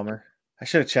 That's a bummer. I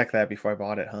should have checked that before I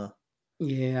bought it, huh?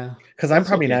 Yeah. Because I'm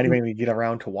probably not even going to get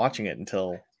around to watching it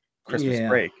until Christmas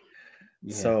break.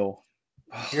 Yeah. So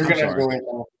you're going to enjoy it.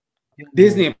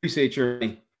 Disney appreciate your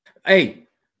money. Hey,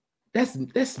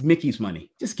 that's Mickey's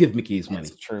money. Just give Mickey his money.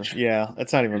 That's true. Yeah,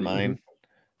 that's not even mine.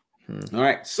 All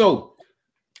right. So,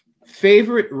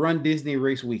 favorite Run Disney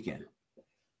race weekend?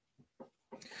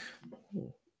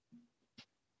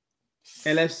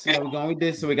 And we're going with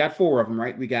this. So we got 4 of them,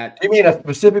 right? We got. You mean a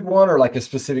specific one, or like a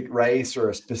specific race,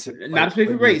 or a specific? Not a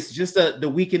specific race, just the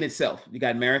weekend itself. You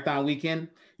got Marathon Weekend.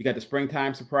 You got the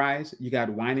Springtime Surprise. You got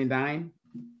Wine and Dine.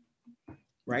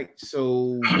 Right.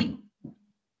 So,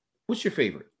 what's your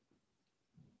favorite?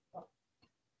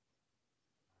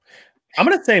 I'm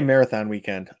gonna say Marathon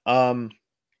Weekend.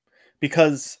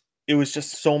 Because it was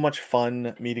just so much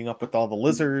fun meeting up with all the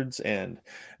lizards and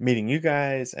meeting you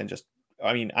guys, and just,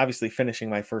 I mean, obviously finishing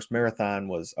my first marathon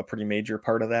was a pretty major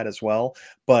part of that as well.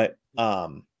 But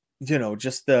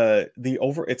just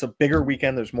it's a bigger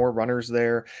weekend. There's more runners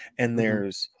there, and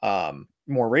there's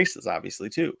more races, obviously,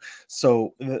 too.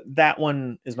 So that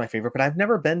one is my favorite. But I've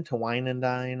never been to Wine and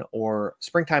Dine or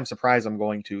Springtime Surprise. I'm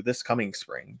going to this coming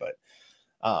spring, but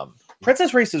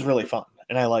Princess Race is really fun,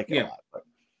 and I like it a lot. But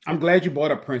I'm glad you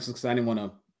brought up Princess because I didn't want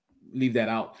to leave that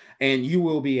out. And you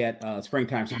will be at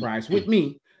Springtime Surprise with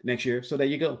me next year. So there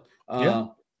you go.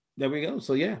 There we go.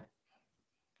 So yeah.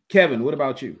 Kevin, what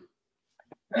about you?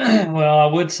 Well, I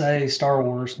would say Star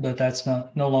Wars, but that's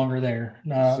no longer there.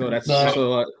 So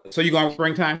you going with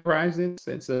Springtime Surprise then,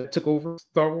 since took over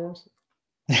Star Wars?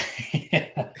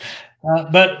 Yeah.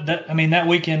 But that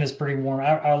weekend is pretty warm.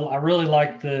 I really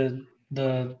like the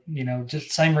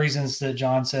just same reasons that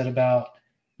John said about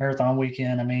Marathon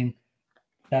Weekend. I mean,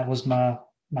 that was my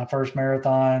first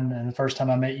marathon and the first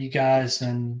time I met you guys,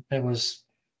 and that was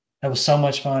so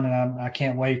much fun, and I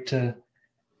can't wait to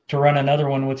run another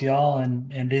one with y'all in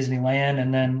Disneyland.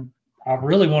 And then I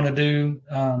really want to do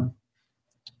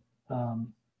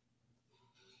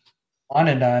Wine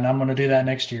and Dine. I'm going to do that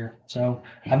next year. So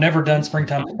I've never done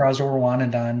Springtime Surprise or Wine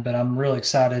and Dine, but I'm really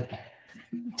excited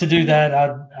to do that.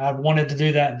 I wanted to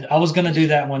do that. I was going to do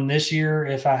that one this year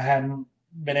if I hadn't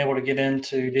been able to get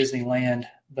into Disneyland,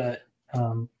 but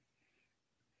I'm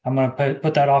going to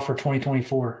put that off for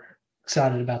 2024.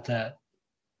 Excited about that.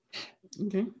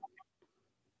 Okay.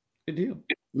 Good deal.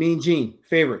 Mean Gene,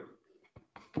 favorite.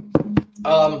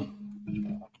 Yeah,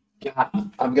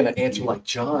 I'm gonna answer like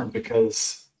John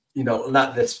because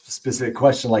not this specific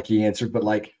question like he answered, but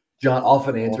like John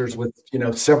often answers with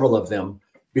several of them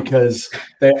because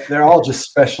they're all just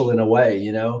special in a way.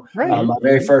 Right. My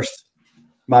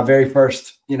very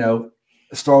first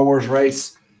Star Wars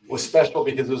race was special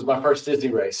because it was my first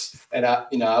Disney race, and I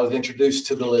was introduced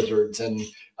to the lizards and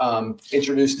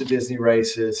introduced to Disney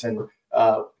races and.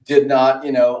 Did not,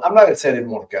 I'm not going to say I didn't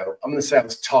want to go. I'm going to say I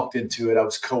was talked into it. I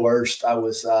was coerced. I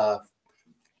was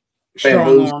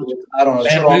bamboozled. I don't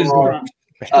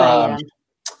know.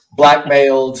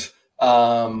 Blackmailed.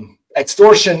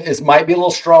 Extortion might be a little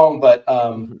strong, but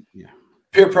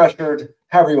peer pressured,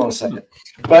 however you want to say it.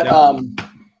 But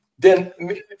then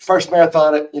first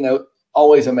marathon,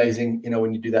 always amazing,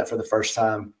 when you do that for the first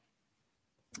time.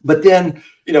 But then,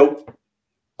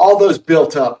 all those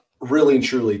built up really and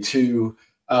truly to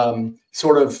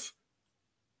sort of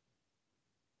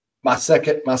my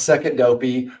second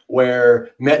dopey,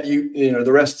 where met the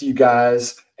rest of you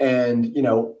guys, and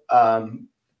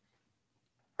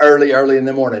early in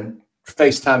the morning,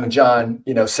 FaceTime and John,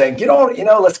 saying, get on,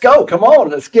 let's go, come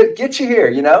on, let's get you here,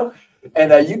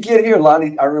 and you get here,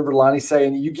 Lonnie. I remember Lonnie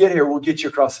saying, you get here, we'll get you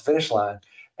across the finish line,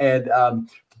 and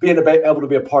being able to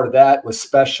be a part of that was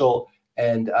special.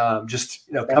 And just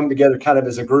coming together kind of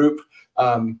as a group,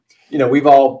 we've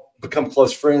all become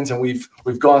close friends, and we've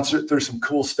gone through some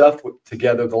cool stuff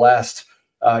together the last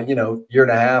year and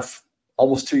a half,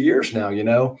 almost 2 years now.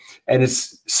 And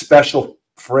it's special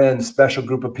friends, special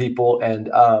group of people, and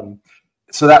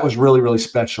so that was really, really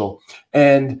special.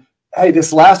 And hey,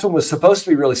 this last one was supposed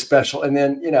to be really special, and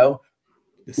then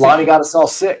Lonnie got us all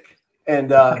sick,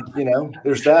 and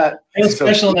there's that. It was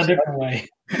special in a different way.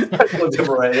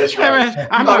 Different way. That's right. Hey man,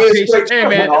 I'm not patient. Hey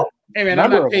man, I'm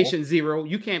not patient zero.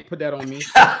 You can't put that on me.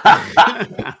 But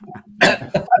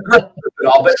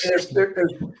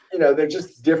they're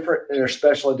just different, and they're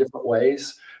special in different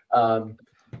ways. I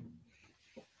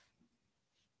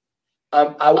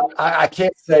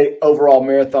can't say overall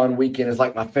marathon weekend is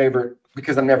like my favorite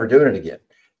because I'm never doing it again.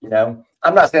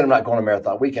 I'm not saying I'm not going to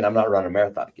marathon weekend. I'm not running a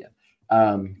marathon again.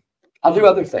 I'll do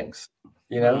other things.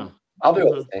 I'll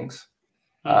do other things.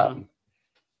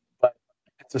 But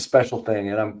it's a special thing,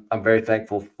 and I'm very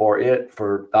thankful for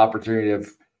the opportunity of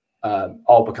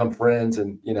all become friends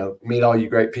and meet all you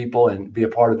great people and be a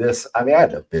part of this. I mean, I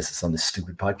had no business on this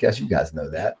stupid podcast. You guys know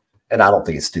that, and I don't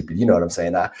think it's stupid. You know what I'm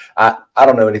saying? I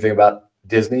don't know anything about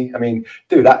Disney. I mean,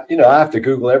 dude, I have to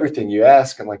Google everything you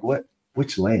ask. I'm like, what?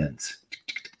 Which lands?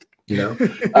 But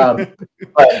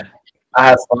I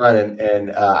have fun,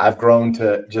 and I've grown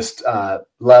to just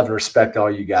love and respect all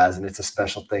you guys, and it's a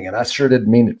special thing. And I sure didn't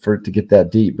mean it for it to get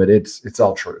that deep, but it's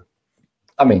all true.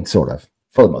 I mean, sort of,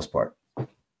 for the most part. Oh,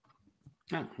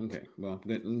 okay. Well,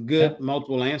 good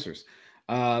multiple answers.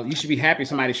 You should be happy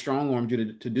somebody strong-armed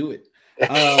you to do it.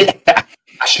 I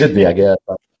should be, I guess.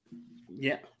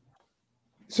 Yeah.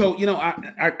 So,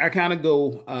 I kind of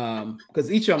go,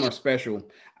 because each of them are special.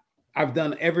 I've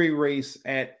done every race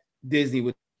at Disney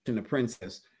with the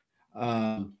Princess.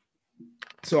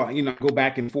 So I go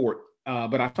back and forth.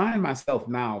 But I find myself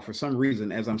now, for some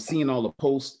reason, as I'm seeing all the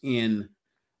posts in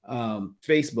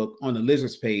Facebook on the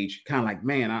Lizards page, kind of like,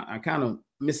 man, I kind of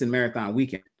missing Marathon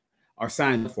Weekend or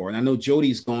signed up for it. And I know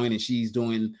Jody's going and she's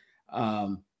doing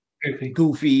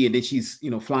Goofy, and then she's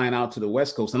flying out to the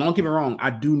West Coast. And don't get me wrong, I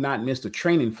do not miss the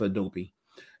training for Dopey.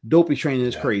 Dopey training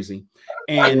is crazy.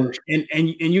 And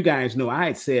you guys know I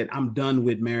had said I'm done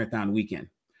with Marathon Weekend.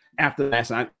 After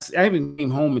last night, I even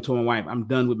came home and told my wife, I'm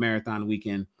done with Marathon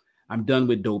Weekend. I'm done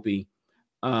with Dopey.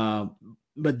 But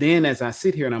then as I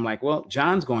sit here and I'm like, well,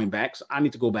 John's going back, so I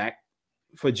need to go back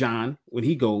for John when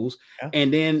he goes. Yeah.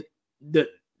 And then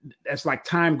that's like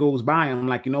time goes by. And I'm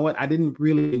like, you know what? I didn't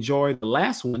really enjoy the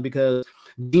last one because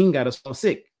Dean got us so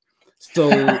sick. So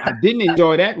I didn't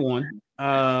enjoy that one.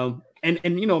 And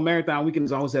Marathon Weekend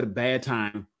has always had a bad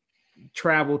time.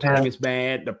 Travel time is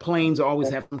bad. The planes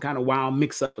always have some kind of wild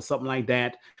mix-up or something like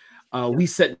that. We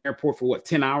sat in the airport for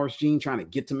 10 hours, Gene, trying to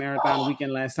get to Marathon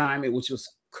Weekend last time, which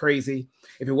was crazy.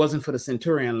 If it wasn't for the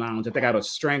Centurion Lounge, I think I'd have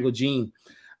strangled Gene.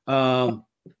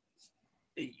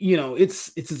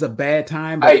 It's just a bad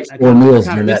time. But I ate 4 meals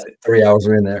during that 3 hours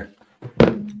we're in there.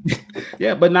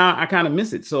 Yeah, but now I kind of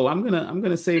miss it. So I'm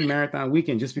gonna say Marathon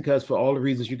Weekend just because for all the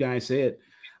reasons you guys said.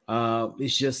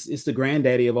 It's the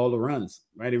granddaddy of all the runs,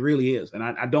 right? It really is. And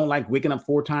I don't like waking up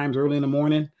 4 times early in the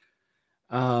morning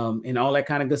and all that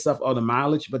kind of good stuff, or the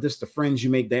mileage, but it's the friends you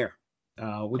make there,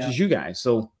 which is you guys.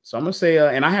 So I'm gonna say,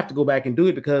 and I have to go back and do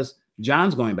it because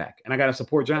John's going back and I got to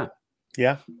support John.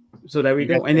 Yeah. So there we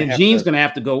go. And then Gene's going to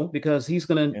have to go because he's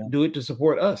going to do it to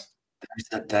support us. There's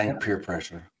that dang peer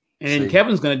pressure. And then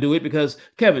Kevin's going to do it because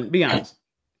Kevin, be honest.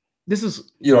 This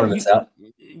is you don't miss out.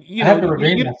 I have to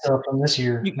redeem myself from this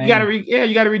year. You got to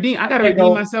you got to redeem. I got to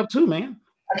redeem myself too, man.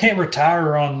 I can't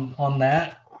retire on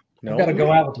that. No, I've got to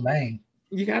go out with the bang.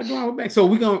 You got to go out with bang. So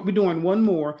we're doing one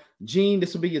more. Gene,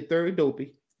 this will be your third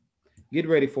dopey. Get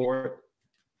ready for it.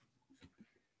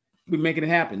 We're making it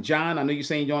happen. John, I know you're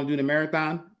saying you want to do the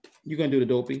marathon. You're going to do the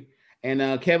dopey.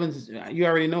 And Kevin's, you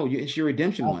already know, it's your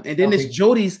redemption one. And then it's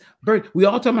Jody's birthday. We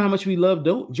all talking about how much we love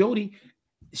Jody.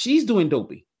 She's doing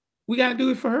dopey. We got to do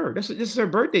it for her. This is her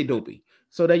birthday dopey.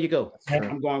 So there you go.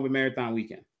 I'm going with marathon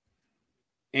weekend.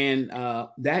 And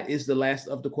that is the last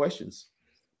of the questions.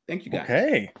 Thank you, guys.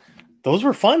 Okay. Those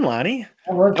were fun, Lonnie.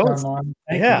 That was fun.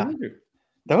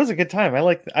 That was a good time. I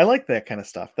like that kind of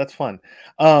stuff. That's fun.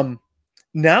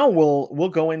 Now we'll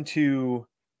go into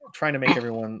trying to make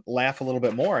everyone laugh a little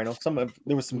bit more. I know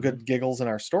there was some good giggles in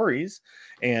our stories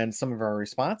and some of our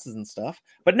responses and stuff,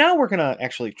 but now we're gonna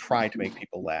actually try to make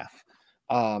people laugh.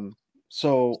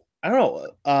 So I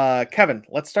don't know, Kevin,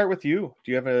 let's start with you.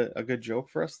 Do you have a good joke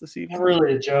for us this evening? Not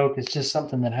really a joke. It's just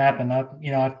something that happened. I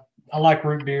like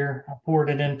root beer. I poured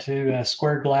it into a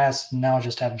square glass, and now I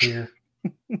just have beer.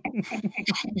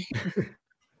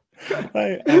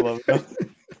 I love that.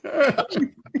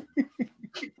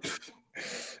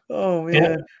 Oh man!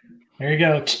 Yeah. There you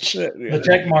go. The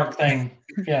check mark thing.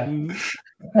 Yeah.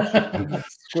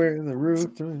 Square the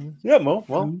root. Yeah, Mo.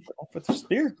 Well, with this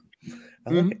beer. I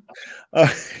like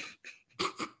it.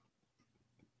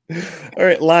 All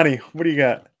right, Lonnie, what do you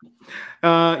got?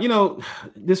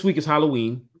 This week is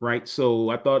Halloween, right? So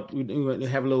I thought we'd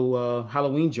have a little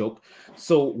Halloween joke.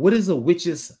 So, what is a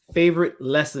witch's favorite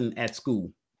lesson at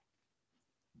school?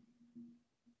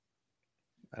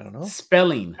 I don't know.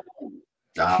 Spelling.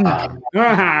 Alakazam.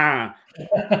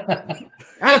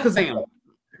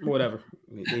 Whatever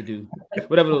they do.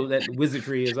 Whatever that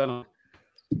wizardry is. I don't know.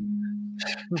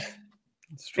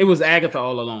 It was Agatha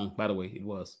all along, by the way. It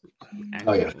was. Agatha.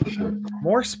 Oh, yeah, for sure.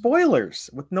 More spoilers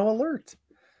with no alert.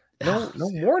 No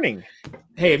warning.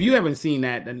 Hey, if you haven't seen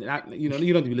that, then you don't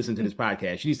need to listen to this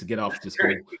podcast. You need to get off this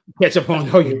school. Catch up on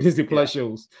all your Disney Plus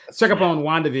shows. Check up on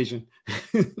WandaVision.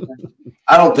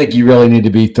 I don't think you really need to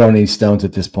be throwing any stones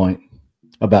at this point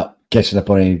about catching up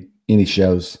on any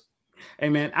shows. Hey,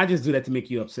 man, I just do that to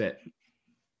make you upset.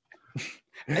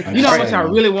 You know how much I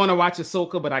really want to watch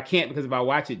Ahsoka, but I can't because if I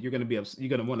watch it, you're gonna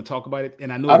want to talk about it.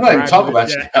 And I know I'm not even talking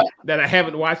about that I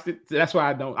haven't watched it. So that's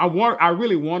why I don't. I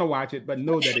really want to watch it, but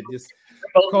know that it just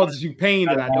causes you pain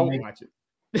that I don't watch it.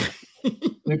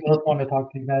 We both want to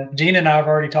talk to you about it. Gene and I have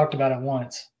already talked about it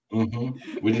once.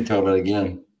 Mm-hmm. We can talk about it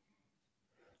again.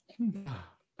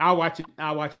 I'll watch it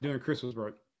during Christmas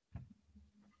break.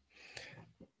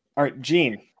 All right,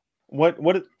 Gene,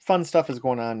 what fun stuff is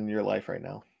going on in your life right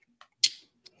now?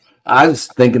 I was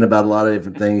thinking about a lot of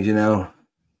different things,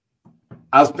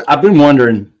 I've been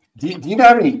wondering, do you know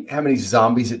how many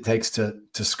zombies it takes to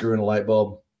screw in a light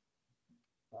bulb?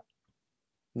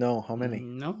 No, how many?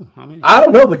 No, how many? I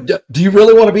don't know, but do you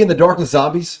really want to be in the dark with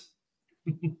zombies?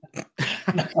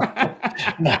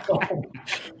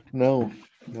 No,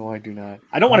 I do not.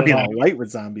 I don't want to be in the light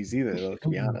with zombies either, though, to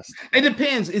be honest. It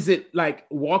depends. Is it like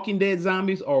Walking Dead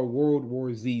zombies or World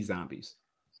War Z zombies?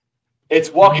 It's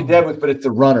Walking Dead, but it's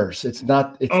the runners. It's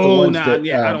not. It's the ones that,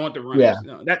 I don't want the runners. Yeah.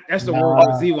 No, that's the World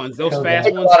War Z ones. Those fast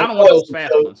ones. I don't want those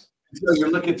fast ones. So you're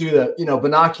looking through the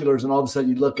binoculars, and all of a sudden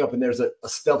you look up, and there's a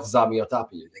stealth zombie on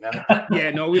top of you.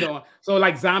 Yeah, no, we don't. So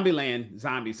like Zombieland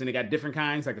zombies, and they got different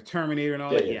kinds, like a Terminator and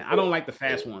all that. Yeah, I don't like the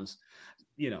fast ones.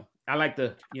 I like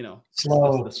the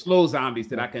slow zombies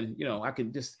that I can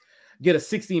just get a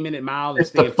 16-minute mile. It's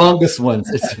the fungus ones.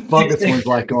 It's the fungus ones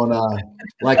like on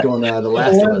The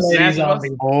Last of Us.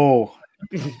 Oh.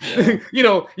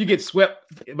 You get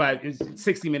swept by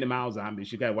 60-minute mile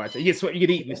zombies. You gotta watch it. You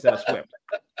get eaten instead of swept.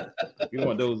 You don't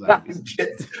want those zombies.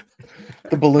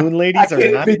 The balloon ladies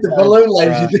are not beat the balloon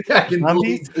ladies. You think I can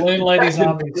zombies? Balloon ladies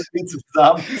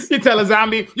zombies. You tell a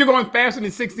zombie you're going faster than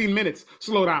 16 minutes.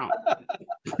 Slow down.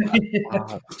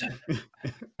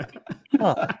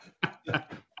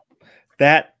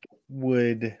 That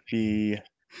would be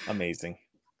amazing.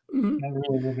 That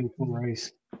really would be a cool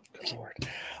race. Good Lord.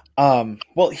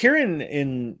 Well, here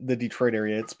in the Detroit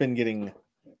area, it's been getting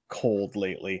cold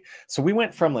lately. So we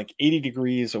went from like 80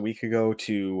 degrees a week ago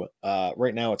to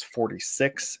right now it's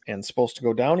 46 and supposed to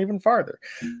go down even farther.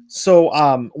 So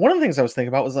one of the things I was thinking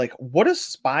about was like, what do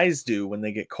spies do when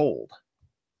they get cold?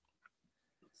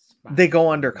 They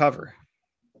go undercover.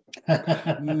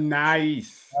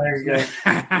 Nice. There you go.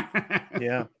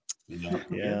 Yeah.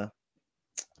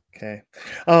 Okay.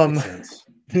 Makes sense.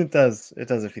 It does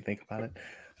if you think about it.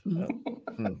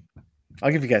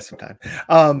 I'll give you guys some time.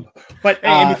 But hey,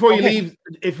 and before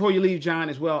you leave, John,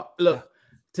 as well. Look,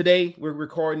 today we're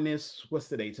recording this. What's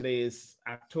today? Today is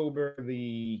October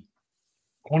the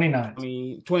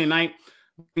 29th.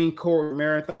 Marine Corps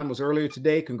Marathon was earlier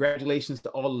today. Congratulations to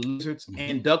all the lizards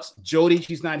and ducks. Jody,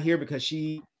 she's not here because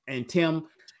she and Tim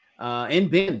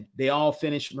and Ben, they all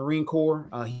finished Marine Corps.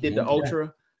 He did the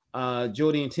ultra.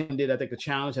 Jody and Tim did, I think, a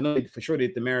challenge. I know they for sure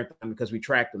did the marathon because we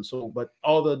tracked them. So, but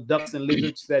all the ducks and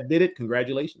lizards that did it,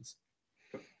 congratulations.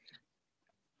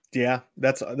 Yeah,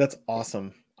 that's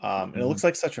awesome. And it looks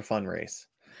like such a fun race.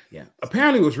 Yeah.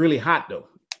 Apparently it was really hot though.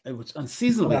 It was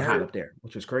unseasonably hot up there,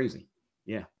 which was crazy.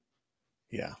 Yeah.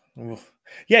 Yeah.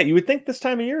 Yeah, you would think this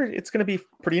time of year it's going to be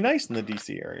pretty nice in the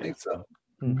DC area. I think so.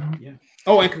 Yeah.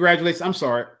 Oh, and congratulations. I'm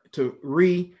sorry to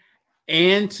Ree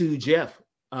and to Jeff,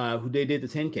 who they did the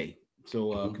 10K.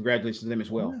 So congratulations to them as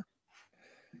well.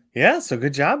 Yeah, so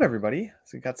good job, everybody.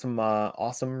 So we got some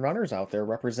awesome runners out there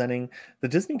representing the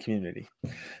Disney community.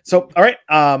 So, all right,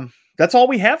 that's all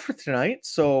we have for tonight.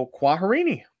 So,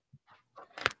 Kwaharini.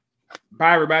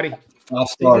 Bye, everybody. 5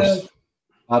 stars.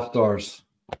 5 stars.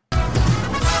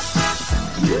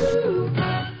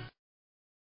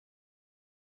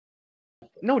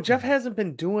 No, Jeff hasn't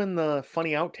been doing the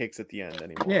funny outtakes at the end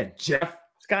anymore. Yeah, Jeff.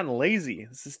 He's gotten lazy.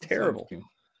 This is terrible.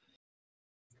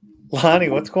 Lonnie,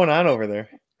 what's going on over there?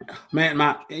 Man,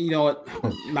 you know what?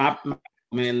 My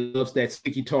man loves that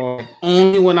sticky talk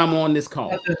only when I'm on this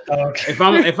call. If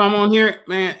I'm on here,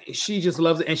 man, she just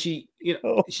loves it. And she,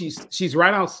 she's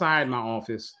right outside my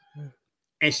office.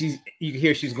 And you can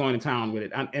hear she's going to town with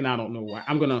it. And I don't know why.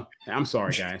 I'm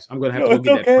sorry, guys. I'm gonna have to go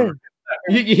get that from her.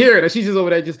 You hear it. She's just over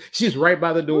there. She's right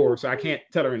by the door, so I can't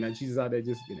tell her anything. She's just out there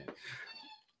just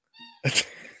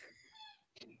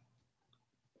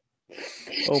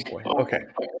Oh boy. Okay.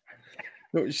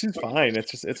 No, she's fine.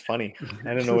 It's funny.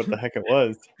 I don't know what the heck it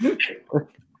was.